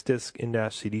 6-disc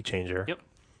in-dash CD changer. Yep.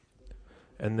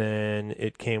 And then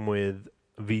it came with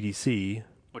VDC.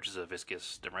 Which is a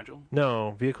viscous differential.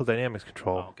 No, vehicle dynamics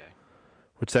control. Oh, okay.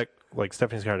 Which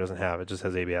Stephanie's car doesn't have. It just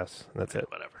has ABS, and that's it.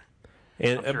 Whatever.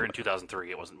 And I'm sure in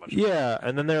 2003 it wasn't much. yeah,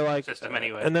 and then they're like, System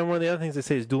anyway. and then one of the other things they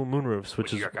say is dual moonroofs,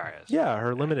 which is your car has. Yeah,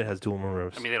 her Limited has dual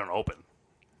moonroofs. I mean, they don't open.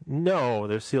 No,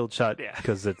 they're sealed shut Yeah.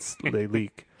 because they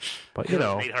leak. But It's an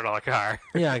 $800 car.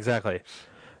 yeah, exactly.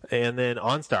 And then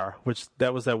OnStar, which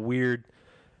that was that weird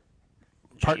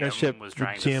partnership was with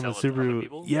trying to GM sell and it to other Subaru.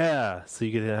 people? Yeah, so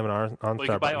you could have an OnStar. Well, you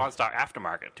could buy button. OnStar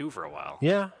aftermarket too for a while.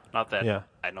 Yeah, Not that Yeah.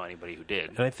 I know anybody who did.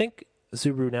 and I think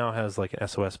Subaru now has like an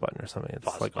SOS button or something. It's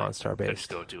Possibly. like OnStar Could just based.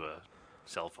 go to a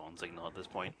cell phone signal at this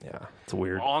point. Yeah, it's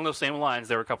weird. Along those same lines,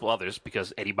 there were a couple others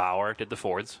because Eddie Bauer did the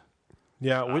Fords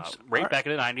Yeah, which right back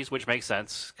in the 90s, which makes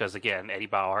sense because, again, Eddie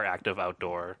Bauer, active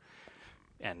outdoor,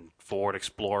 and Ford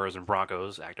Explorers and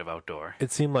Broncos, active outdoor.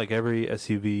 it seemed like every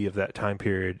SUV of that time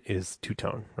period is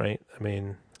two-tone, right? I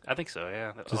mean, I think so,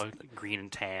 yeah. Green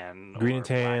and tan. green or and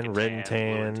tan, black red and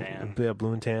tan, blue and tan. yeah,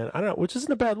 blue and tan. I don't know, which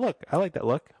isn't a bad look. I like that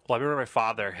look. Well, I remember my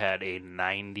father had a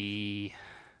 91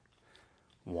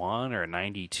 or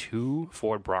 92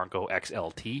 Ford Bronco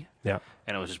XLT. Yeah.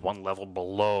 And it was just one level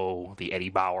below the Eddie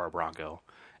Bauer Bronco.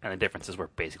 And the differences were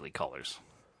basically colors.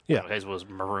 Yeah. So his was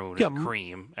maroon Yeah, and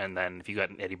cream. And then if you got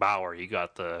an Eddie Bauer, you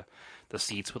got the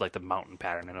seats with like the mountain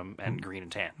pattern in them and green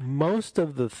and tan. Most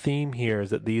of the theme here is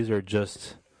that these are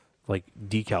just like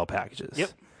decal packages. Yep.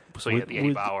 So you With- had the Eddie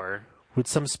with- Bauer. With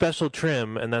some special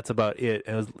trim, and that's about it.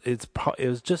 And it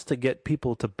was just to get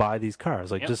people to buy these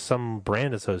cars, like Yep. just some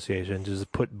brand association,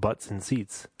 just put butts in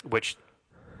seats. Which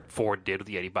Ford did with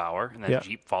the Eddie Bauer. And then Yeah.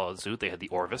 Jeep followed suit. They had the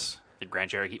Orvis, the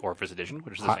Grand Cherokee Orvis edition,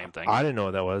 which is the same thing. I didn't know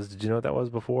what that was. Did you know what that was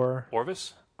before?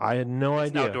 Orvis? I had no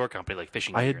It's an idea. outdoor company like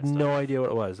fishing I gear had and stuff. no idea what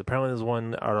it was. Apparently, there's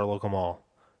one at our local mall.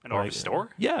 An Orvis store?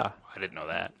 Yeah. I didn't know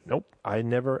that. Nope. I had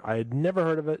never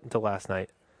heard of it until last night.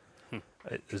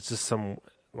 It's just some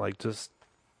just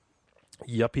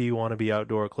yuppie wannabe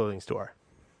outdoor clothing store,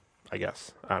 I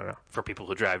guess. I don't know. For people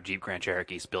who drive Jeep Grand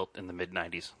Cherokees built in the mid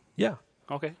 90s. Yeah.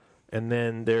 Okay. And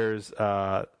then there's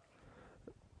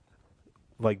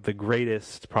the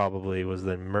greatest probably was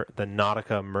the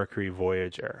Nautica Mercury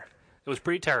Voyager. It was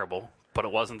pretty terrible, but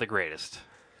it wasn't the greatest.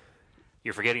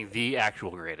 You're forgetting the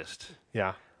actual greatest.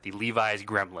 Yeah. The Levi's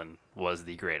Gremlin was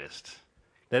the greatest.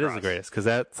 That is the Cross. greatest because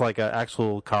that's like an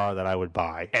actual car that I would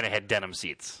buy. And it had denim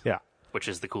seats, Yeah. which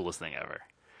is the coolest thing ever.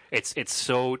 It's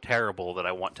so terrible that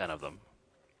I want 10 of them.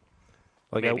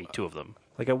 Like Maybe 2 of them.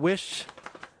 I wish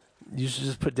you should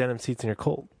just put denim seats in your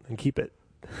Colt and keep it.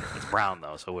 It's brown,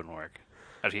 though, so it wouldn't work.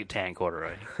 I'd get tan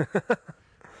corduroy.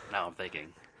 Now I'm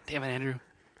thinking, damn it, Andrew.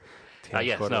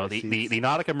 Yes, no, the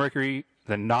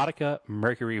Nautica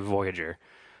Mercury Voyager,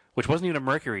 which wasn't even a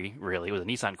Mercury, really. It was a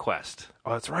Nissan Quest.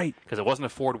 Oh, that's right. Because it wasn't a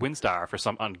Ford Windstar for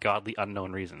some ungodly,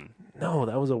 unknown reason. No,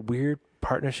 that was a weird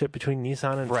partnership between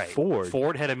Nissan and Ford.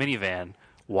 Ford had a minivan.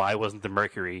 Why wasn't the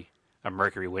Mercury a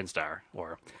Mercury Windstar?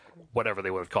 Or whatever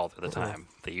they would have called it at the time.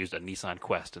 They used a Nissan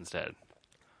Quest instead.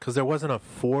 Because there wasn't a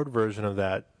Ford version of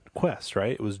that Quest,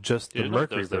 right? It was just the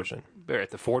Mercury version.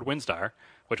 The Ford Windstar,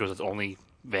 which was its only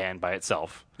van by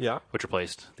itself. Yeah. Which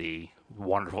replaced the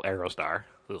wonderful Aerostar.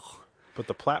 Ugh. But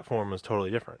the platform was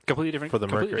totally different. Completely different. For the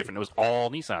completely Mercury. different. It was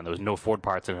all Nissan. There was no Ford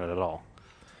parts in it at all.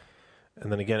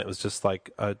 And then again, it was just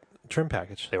like a trim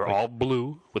package. They were all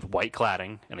blue with white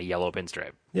cladding and a yellow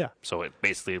pinstripe. Yeah. So it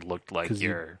basically looked like 'Cause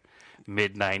your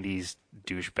mid-90s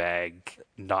douchebag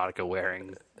Nautica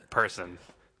wearing person.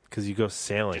 Because you go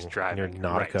sailing Just in driving, your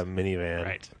Nautica right. minivan.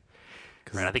 Right.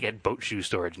 Right. I think it had boat shoe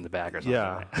storage in the back or something.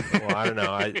 Yeah. Well, I don't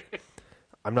know.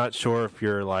 I'm not sure if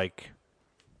you're like,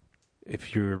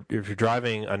 if you're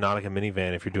driving a Nautica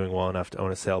minivan, if you're doing well enough to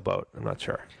own a sailboat. I'm not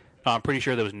sure. I'm pretty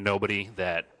sure there was nobody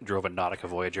that drove a Nautica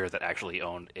Voyager that actually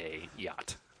owned a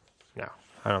yacht. No,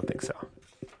 I don't think so.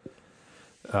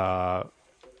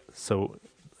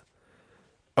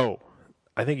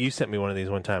 I think you sent me one of these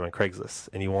one time on Craigslist,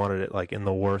 and you wanted it like in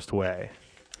the worst way.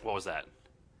 What was that?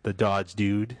 The Dodge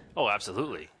Dude. Oh,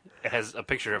 absolutely. It has a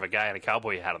picture of a guy in a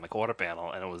cowboy hat on the quarter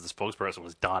panel, and the spokesperson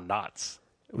was Don Knotts.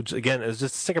 Which, again, is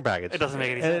just a sticker package. It doesn't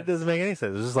make any And sense. it doesn't make any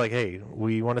sense. It's just like, hey,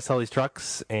 we want to sell these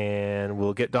trucks, and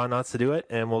we'll get Don Knotts to do it,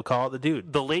 and we'll call it the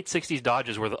Dude. The late 60s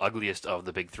Dodges were the ugliest of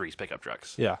the big threes pickup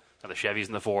trucks. Yeah. Now, the Chevys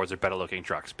and the Fords are better looking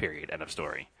trucks, period. End of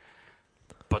story.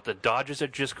 But the Dodges are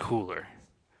just cooler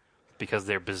because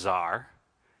they're bizarre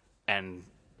and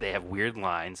they have weird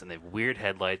lines and they have weird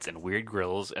headlights and weird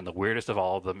grills, and the weirdest of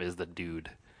all of them is the Dude.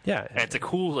 Yeah. And it's a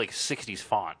cool, like, 60s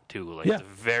font, too. Like, Yeah. It's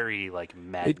very, like,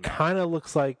 Mad It Max. kind of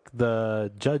looks like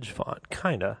the Judge font.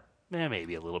 Kind of.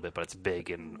 Maybe a little bit, but it's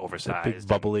big and oversized. Big,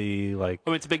 bubbly, like...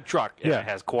 I mean, it's a big truck. And Yeah. It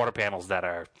has quarter panels that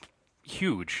are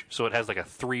huge. So it has, like, a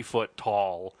 3-foot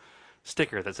tall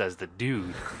sticker that says the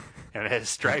Dude. And it has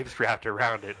stripes wrapped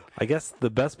around it. I guess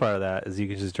the best part of that is you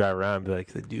can just drive around and be like,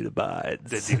 the Dude abides.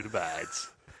 The Dude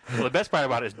abides. Well, the best part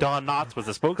about it is Don Knotts was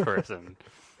the spokesperson.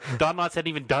 Don Knotts hadn't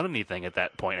even done anything at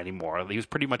that point anymore. He was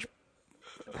pretty much...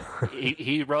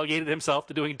 He relegated himself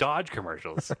to doing Dodge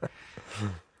commercials.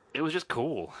 It was just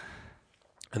cool.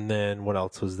 And then what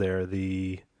else was there?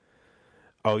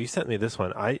 Oh, you sent me this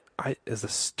one. Is a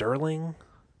Sterling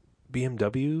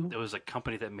BMW? There was a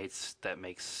company that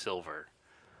makes silver.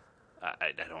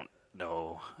 I don't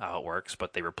know how it works,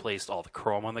 but they replaced all the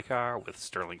chrome on the car with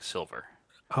sterling silver.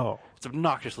 Oh, It's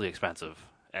obnoxiously expensive,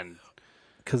 and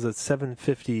because it's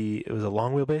 750. It was a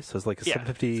long wheelbase, so it's like a Yeah,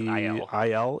 750 it's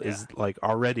an IL. is like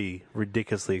already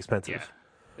ridiculously expensive. yeah,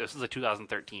 this is like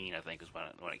 2013, I think, is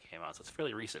when it came out. So it's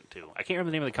fairly recent too. I can't remember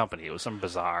the name of the company. It was some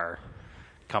bizarre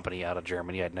company out of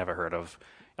Germany I'd never heard of.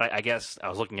 And I guess I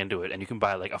was looking into it, and you can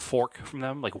buy like a fork from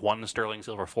them. Like one sterling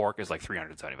silver fork is like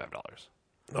 $375.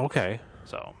 Okay,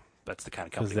 So that's the kind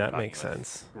of because company. that we're makes talking with.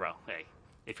 sense. Well, hey,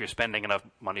 if you're spending enough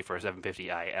money for a 750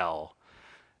 IL,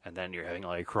 and then you're having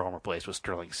all your chrome replaced with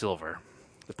sterling silver,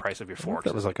 the price of your I think forks.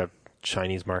 that was like a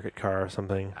Chinese market car or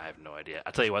something. I have no idea.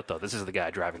 I'll tell you what, though, this is the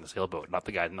guy driving the sailboat, not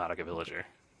the guy in Nautica Villager.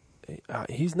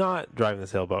 He's not driving the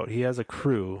sailboat. He has a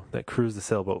crew that crews the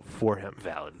sailboat for him.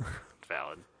 Valid.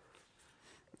 Valid.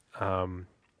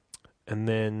 And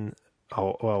then,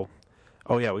 oh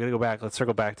yeah, we gotta go back. Let's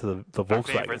circle back to the Our Volkswagens.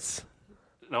 favorites.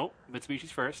 No,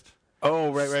 Mitsubishi's first.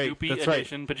 Oh, right. Snoopy That's right.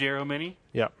 Edition Pajero Mini.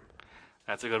 Yep.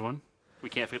 That's a good one. We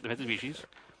can't forget the Mitsubishi's,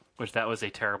 which that was a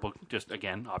terrible, just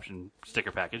again, option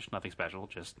sticker package. Nothing special,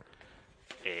 just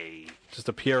a Just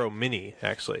a Piero Mini,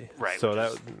 actually. Right, So which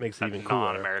that is makes it a even cooler.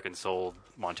 non-American sold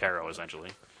Montero, essentially.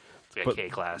 It's like But- a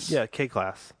K-Class Yeah,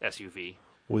 K-Class SUV.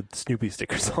 with Snoopy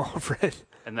stickers all over it.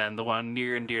 And then the one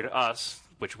near and dear to us,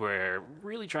 which we're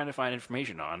really trying to find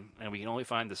information on, and we can only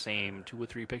find the same 2 or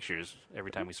 3 pictures every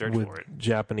time we search With for it.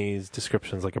 Japanese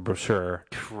descriptions like a brochure,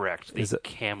 Correct. The Is it-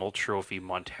 Camel Trophy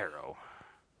Montero.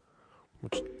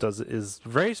 which is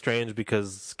very strange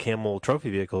because Camel trophy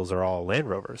vehicles are all Land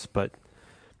Rovers, but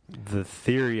the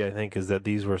theory, I think, is that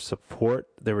these were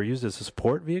they were used as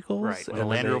support vehicles. Right. When and the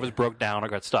Land then Rovers broke down or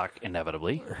got stuck,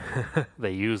 inevitably,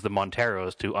 they used the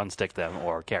Monteros to unstick them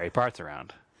or carry parts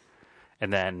around.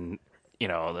 And then,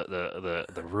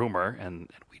 the rumor, and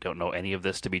we don't know any of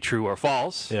this to be true or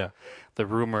false, Yeah. the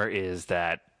rumor is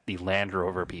that the Land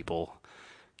Rover people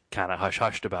kind of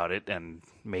hush-hushed about it and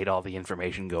made all the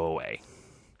information go away.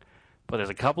 But there's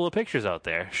a couple of pictures out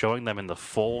there showing them in the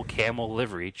full camel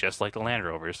livery, just like the Land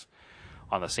Rovers,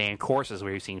 on the same courses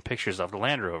where you've seen pictures of the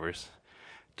Land Rovers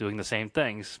doing the same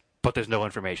things, but there's no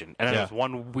information. And then Yeah. there's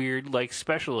one weird,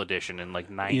 special edition in,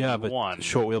 91, Yeah, but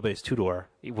short wheelbase 2-door.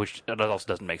 which that also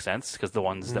doesn't make sense, because the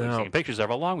ones that we've No. seen pictures of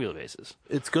are long wheelbases.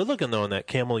 It's good looking, though, in that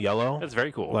camel yellow. That's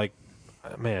very cool. Like,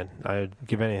 man, I'd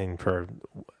give anything for...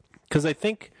 Because I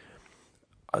think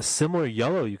a similar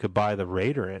yellow you could buy the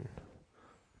Raider in,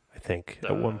 I think,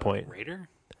 at one point. Raider?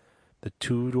 The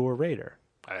 2-door Raider.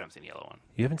 I haven't seen the yellow one.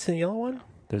 You haven't seen the yellow one?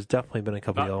 There's definitely been a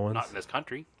couple yellow ones. Not in this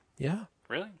country. Yeah.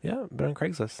 Really? Yeah, been on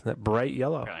Craigslist. That bright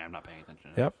yellow. Apparently I'm not paying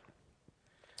attention. Yep.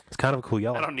 It's kind of a cool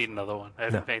yellow. I don't need another one. I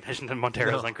haven't paid attention to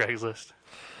Monteros No. on Craigslist.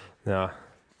 No.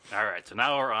 All right, so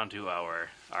now we're on to our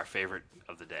favorite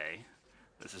of the day.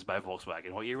 This is by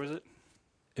Volkswagen. What year was it?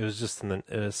 It was just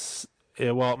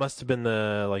it must have been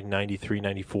the like 93,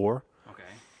 94, Okay.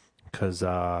 because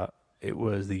it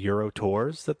was the Euro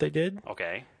Tours that they did,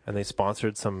 Okay. and they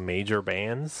sponsored some major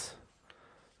bands.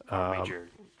 Major.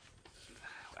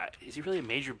 Is he really a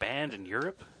major band in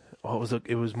Europe? Well,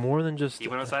 it was more than just He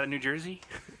went outside of New Jersey?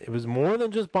 it was more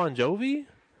than just Bon Jovi,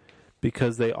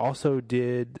 because they also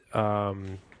did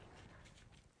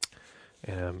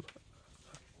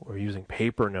we're using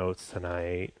paper notes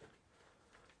tonight.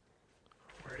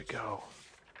 Where'd it go?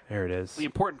 There it is. The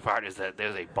important part is that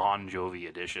there's a Bon Jovi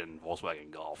edition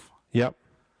Volkswagen Golf. Yep.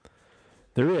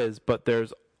 There is, but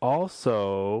there's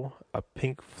also a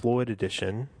Pink Floyd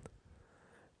edition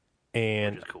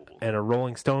and Which is cool. and a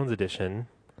Rolling Stones edition.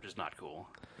 Which is not cool.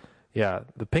 Yeah,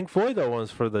 the Pink Floyd though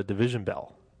was for the Division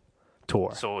Bell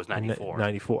tour. So it was in 94.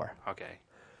 94. Okay.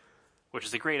 Which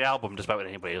is a great album, despite what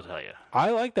anybody will tell you.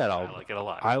 I like that album. I like it a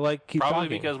lot. I like Keep Probably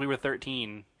Talking. because we were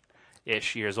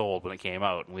 13-ish years old when it came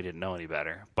out, and we didn't know any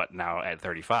better. But now at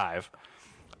 35,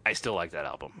 I still like that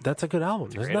album. That's a good album.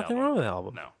 There's great nothing album. wrong with the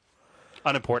album. No.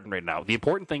 Unimportant right now. The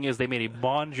important thing is they made a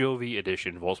Bon Jovi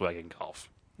edition Volkswagen Golf.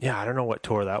 Yeah, I don't know what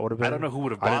tour that would have been. I don't know who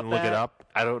would have I bought didn't look that. it up.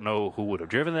 I don't know who would have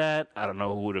driven that. I don't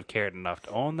know who would have cared enough to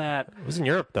own that. It was in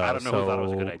Europe though. I don't know who thought it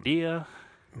was a good idea.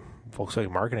 Volkswagen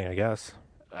marketing, I guess.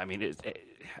 I mean,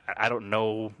 I don't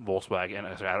know Volkswagen.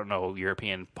 I don't know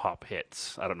European pop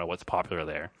hits. I don't know what's popular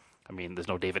there. I mean, there's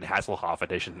no David Hasselhoff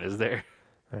edition, is there?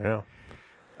 I don't know.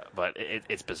 But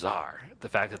it's bizarre. The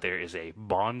fact that there is a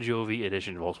Bon Jovi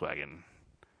edition Volkswagen,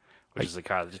 which is a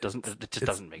car that just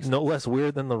doesn't make sense. No less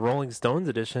weird than the Rolling Stones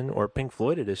edition or Pink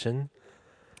Floyd edition.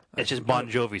 It's just Bon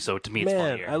Jovi, so to me it's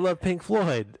Man, funnier. I love Pink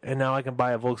Floyd, and now I can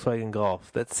buy a Volkswagen Golf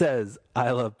that says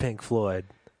I love Pink Floyd.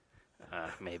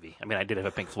 Maybe. I mean, I did have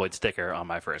a Pink Floyd sticker on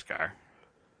my first car.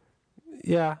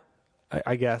 Yeah,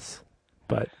 I guess,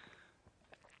 but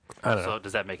I don't know. So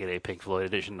does that make it a Pink Floyd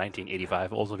edition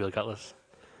 1985 Oldsmobile Cutlass?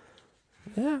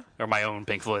 Yeah, Or my own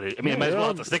Pink Floyd? I mean, I might as well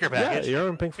have the sticker package. Yeah, your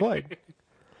own Pink Floyd.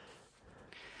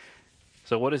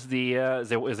 So what is the? Is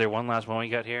there one last one we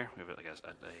got here? We have like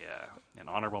an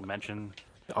honorable mention.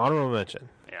 Honorable mention.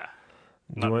 Yeah,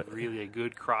 you not want- really a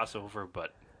good crossover,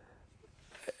 but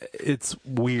It's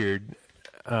weird,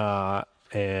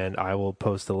 and I will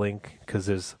post a link because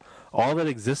there's all that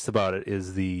exists about it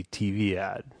is the TV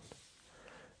ad,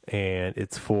 and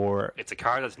it's for it's a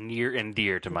car that's near and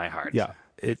dear to my heart. yeah.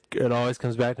 It always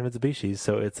comes back to Mitsubishi,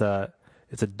 so it's a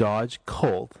Dodge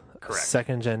Colt, Correct.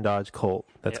 second gen Dodge Colt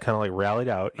that's Yep. kind of like rallied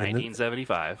out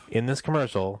 1975. in this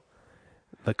commercial.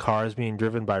 The car is being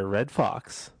driven by Red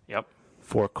Fox Yep.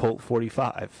 for Colt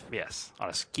 45 Yes, on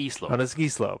a ski slope. on a ski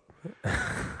slope.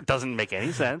 Doesn't make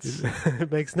any sense.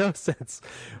 It makes no sense.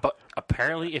 But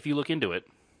apparently, if you look into it,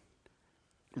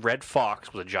 Red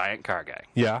Fox was a giant car guy.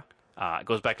 Yeah, It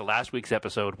goes back to last week's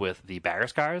episode with the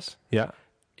Barris cars. yeah.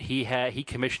 He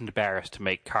commissioned Barris to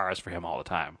make cars for him all the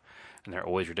time, and they're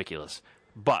always ridiculous.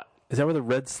 But Is that where the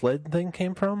red sled thing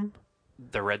came from?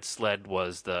 the Red Sled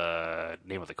was the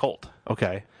name of the Colt.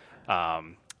 Okay.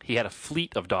 He had a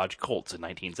fleet of Dodge Colts in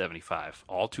 1975,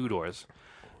 all two doors,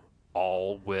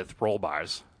 all with roll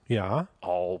bars, Yeah.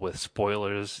 all with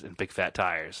spoilers and big fat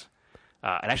tires.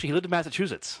 And actually, he lived in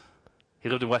Massachusetts. He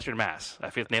lived in Western Mass.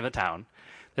 I forget the name of the town.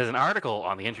 There's an article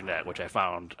on the internet which I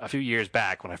found a few years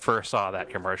back when I first saw that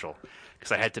commercial,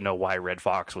 because I had to know why Red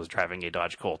Fox was driving a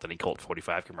Dodge Colt in a Colt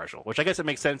 45 commercial, which I guess it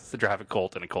makes sense to drive a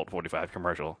Colt in a Colt 45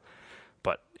 commercial,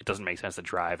 but it doesn't make sense to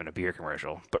drive in a beer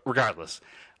commercial. But regardless,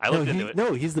 I looked into it.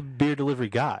 No, he's the beer delivery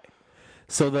guy.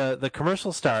 So the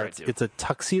commercial starts. too. It's a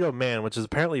tuxedo man, which is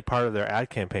apparently part of their ad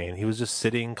campaign. He was just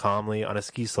sitting calmly on a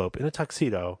ski slope in a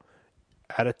tuxedo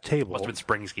at a table. Must have been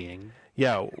spring skiing.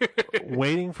 Yeah,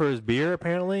 waiting for his beer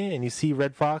apparently. And you see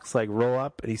Red Fox like roll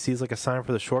up, and he sees like a sign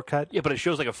for the shortcut. Yeah, but it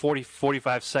shows like a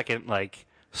 45 second like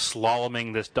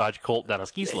slaloming this Dodge Colt down a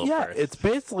ski slope. Yeah, first. it's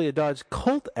basically a Dodge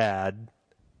Colt ad,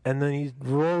 and then he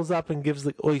rolls up and gives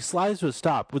the. Well, he slides to a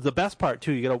stop. With the best part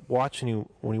too, you gotta watch when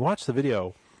you watch the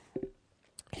video.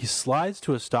 He slides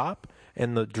to a stop,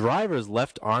 and the driver's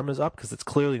left arm is up because it's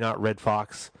clearly not Red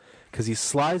Fox. Because he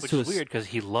slides Which to is weird because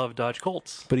he loved Dodge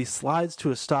Colts. but he slides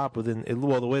to a stop within.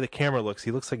 Well, the way the camera looks,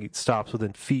 he looks like he stops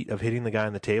within feet of hitting the guy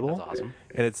on the table. That's awesome.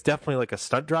 And it's definitely like a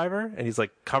stunt driver, and he's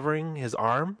like covering his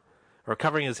arm or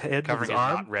covering his head Covering with his his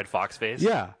arm. not Red Fox face.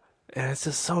 Yeah, and it's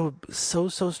just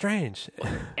so strange.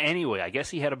 Anyway, I guess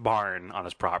he had a barn on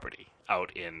his property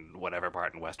out in whatever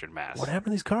part in Western Mass. What happened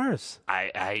to these cars?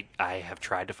 I have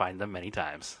tried to find them many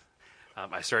times.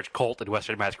 I search Colt in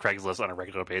Western Mass Craigslist on a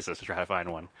regular basis to try to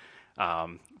find one.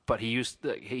 But he used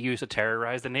to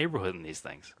terrorize the neighborhood in these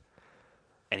things,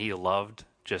 and he loved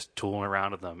just tooling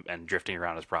around with them and drifting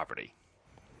around his property.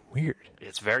 Weird.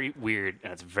 It's very weird,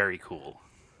 and it's very cool.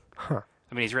 Huh.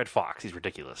 I mean, he's Red Fox. He's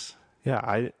ridiculous. Yeah,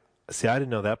 I didn't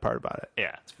know that part about it.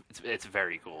 Yeah, it's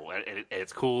very cool.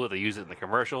 It's cool that they use it in the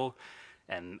commercial,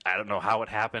 and I don't know how it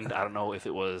happened. I don't know if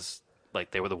it was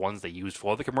like they were the ones they used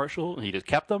for the commercial, and he just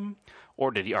kept them,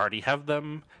 or did he already have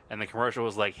them? And the commercial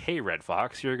was like, "Hey, Red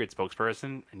Fox, you're a good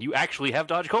spokesperson, and you actually have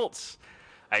Dodge Colts."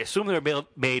 I assume they were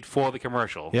made for the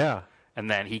commercial. Yeah, And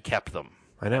then he kept them.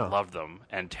 I know. And loved them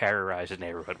and terrorized his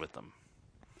neighborhood with them.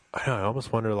 I know. I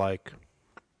almost wonder, like,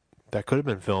 that could have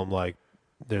been filmed, like,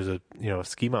 there's a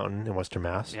ski mountain in Western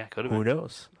Mass. Yeah, could have Who been.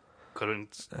 knows? Could have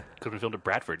been filmed at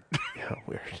Bradford. Yeah,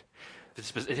 weird.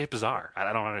 It's bizarre.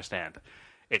 I don't understand.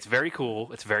 It's very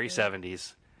cool. It's very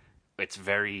 70s. It's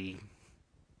very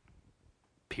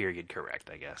period correct,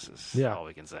 I guess, is all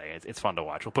we can say. It's fun to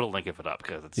watch. We'll put a link of it up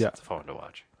because it's fun to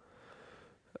watch.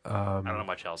 I don't know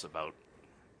much else about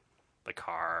the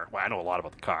car. Well, I know a lot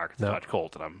about the car because it's Dodge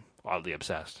Colt, and I'm oddly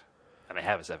obsessed. And I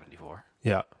have a 74.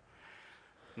 Yeah.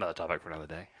 Another topic for another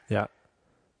day. Yeah.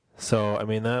 So, I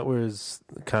mean, that was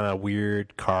kind of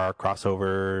weird car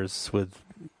crossovers with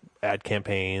ad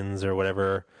campaigns or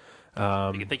whatever. You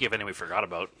can think of anything we forgot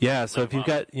about. Yeah, so if you've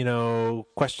got,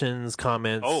 questions,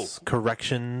 comments,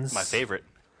 corrections. My favorite,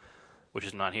 which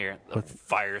is not here, the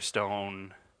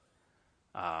Firestone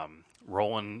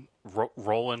Rolling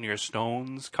Your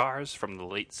Stones cars from the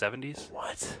late 70s.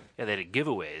 What? Yeah, they did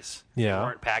giveaways. Yeah. They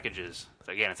weren't packages.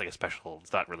 So again, it's like a special,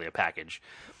 it's not really a package.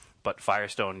 But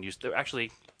Firestone used to,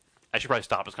 actually, I should probably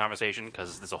stop this conversation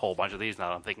because there's a whole bunch of these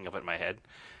now that I'm thinking of it in my head.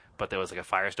 But there was like a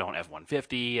Firestone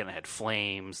F-150, and it had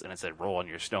flames, and it said "Roll on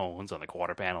Your Stones" on the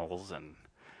quarter panels, and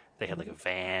they had like a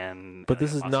van. But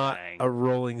this is not a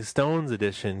Rolling Stones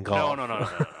edition golf. No.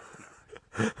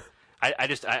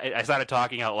 I started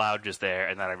talking out loud just there,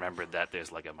 and then I remembered that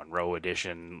there's like a Monroe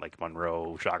edition, like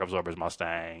Monroe shock absorbers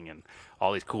Mustang, and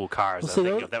all these cool cars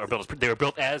that were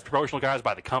built as promotional cars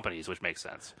by the companies, which makes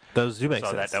sense. Those do make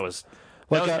sense. So that was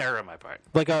like an error on my part.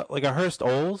 Like a Hearst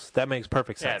Olds, that makes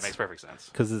perfect sense. Yeah, it makes perfect sense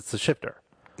because it's a shifter.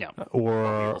 Yeah,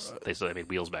 or wheels. They made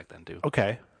wheels back then too.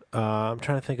 Okay, I'm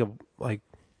trying to think of like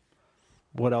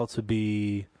what else would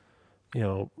be,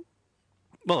 Well,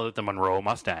 the Monroe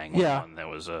Mustang. Yeah, one that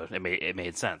was it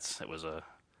made sense. It was a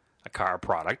car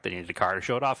product. They needed a car to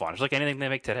show it off on. It's like anything they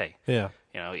make today. Yeah.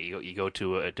 You go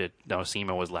to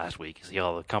SEMA was last week. You see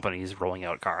all the companies rolling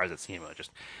out cars at SEMA. Just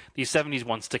these 70s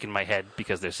ones stick in my head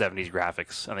because they're 70s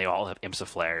graphics, and they all have IMSA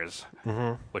flares,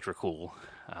 which were cool.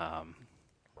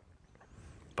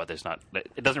 But there's not.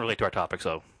 It doesn't relate to our topic,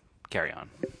 so carry on.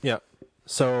 Yeah.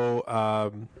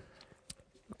 So,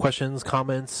 questions,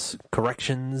 comments,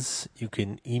 corrections, you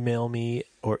can email me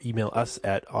or email us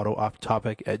at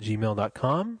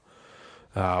autoofftopic@gmail.com.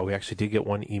 We actually did get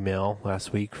one email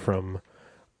last week from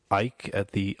Ike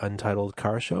at the Untitled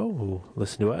Car Show who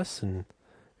listened to us and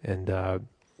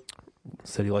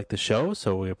said he liked the show,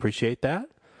 so we appreciate that.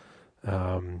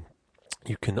 You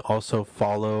can also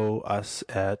follow us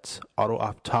at Auto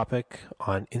Off Topic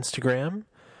on Instagram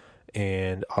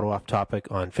and Auto Off Topic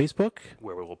on Facebook,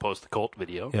 where we will post the Colt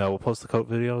video. Yeah, we'll post the Colt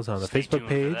videos on the Facebook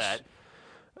page.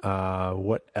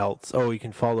 What else? Oh, you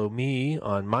can follow me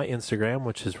on my Instagram,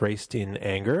 which is Raced in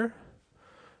Anger.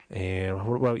 And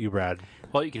what about you, Brad?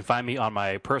 Well, you can find me on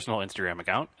my personal Instagram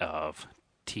account of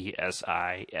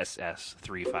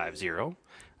TSISS350.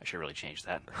 I should really change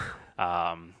that.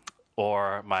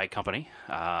 Or my company,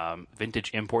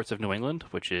 Vintage Imports of New England,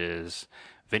 which is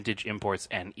Vintage Imports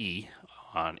NE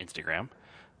on Instagram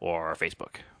or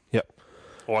Facebook. Yep.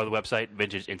 Or the website,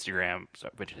 Vintage Instagram.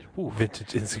 Sorry,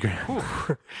 Vintage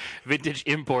Instagram. Vintage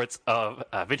Imports of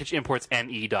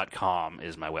VintageImportsNE.com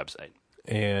is my website.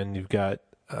 And you've got,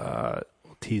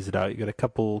 tease it out, you got a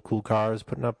couple cool cars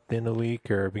putting up in the week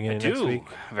or beginning of next week.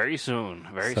 Very soon.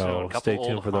 Very so soon. A couple stay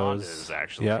tuned old for those. Hondas,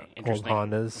 actually. Yeah, interesting.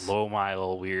 old Hondas. Low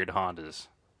mile, weird Hondas.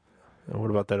 And what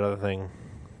about that other thing?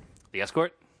 The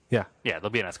Escort? Yeah. Yeah, there'll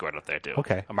be an Escort up there, too.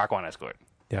 Okay. A Mark I Escort.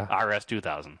 Yeah. RS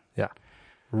 2000. Yeah.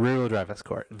 Rear-wheel drive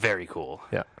Escort. Very cool.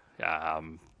 Yeah.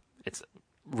 It's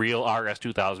real RS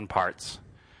 2000 parts.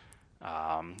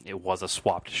 It was a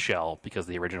swapped shell because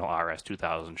the original RS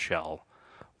 2000 shell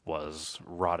was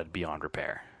rotted beyond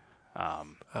repair.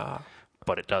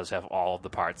 But it does have all of the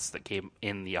parts that came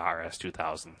in the RS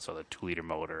 2000. So the 2-liter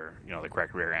motor, the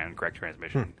correct rear end, correct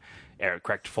transmission,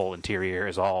 correct full interior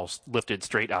is all lifted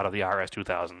straight out of the RS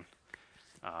 2000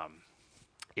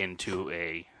 into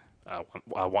a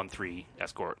 1.3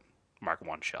 Escort Mark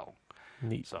I shell.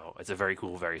 Neat. So it's a very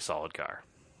cool, very solid car.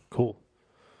 Cool.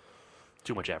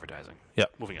 Too much advertising.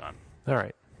 Yep. Moving on. All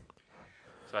right.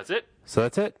 So that's it. So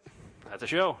that's it. That's the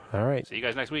show. All right. See you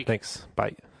guys next week. Thanks.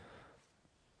 Bye.